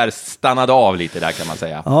puckelpistkarriär stannade av lite där kan man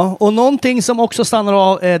säga. Ja, och någonting som också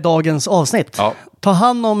stannar av är dagens avsnitt. Ja. Ta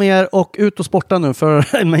hand om er och ut och sporta nu,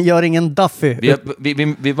 men gör ingen Duffy.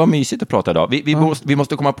 Vi var mysigt att prata idag. Vi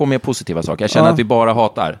måste komma på mer positiva saker. Jag känner att vi bara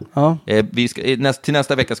hatar. Till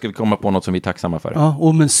nästa vecka ska vi komma på något som vi är tacksamma för.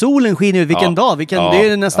 Ja, men solen skiner ut. Vilken dag. Det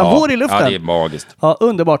är nästan vår i luften. Ja, det är magiskt. Ja,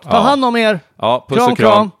 underbart. Ta hand om er. Ja, puss och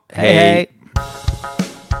kram. Hej.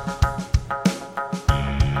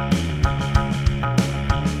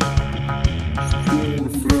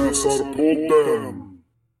 Storfräsarpodden.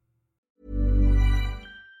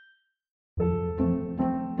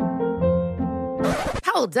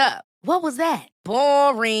 Hold up. What was that?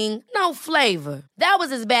 Boring. No flavor. That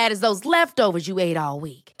was as bad as those leftovers you ate all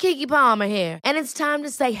week. Keke Palmer here, and it's time to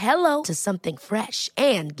say hello to something fresh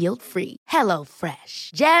and guilt-free. Hello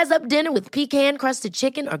Fresh. Jazz up dinner with pecan-crusted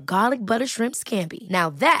chicken or garlic butter shrimp scampi. Now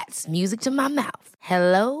that's music to my mouth.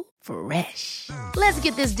 Hello Fresh. Let's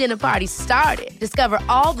get this dinner party started. Discover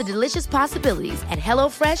all the delicious possibilities at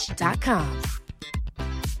hellofresh.com.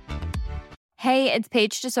 Hey, it's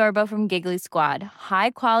Paige DeSorbo from Giggly Squad.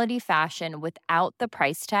 High quality fashion without the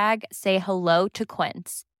price tag. Say hello to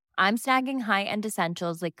Quince. I'm snagging high-end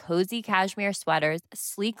essentials like cozy cashmere sweaters,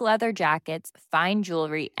 sleek leather jackets, fine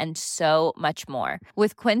jewelry, and so much more.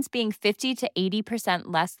 With Quince being 50 to 80%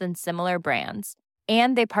 less than similar brands.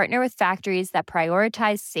 And they partner with factories that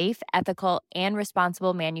prioritize safe, ethical, and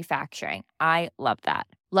responsible manufacturing. I love that.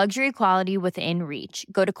 Luxury quality within reach.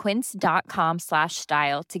 Go to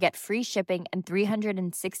quince.com/style to get free shipping and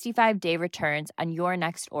 365-day returns on your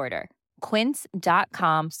next order.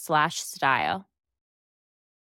 Quince.com/style.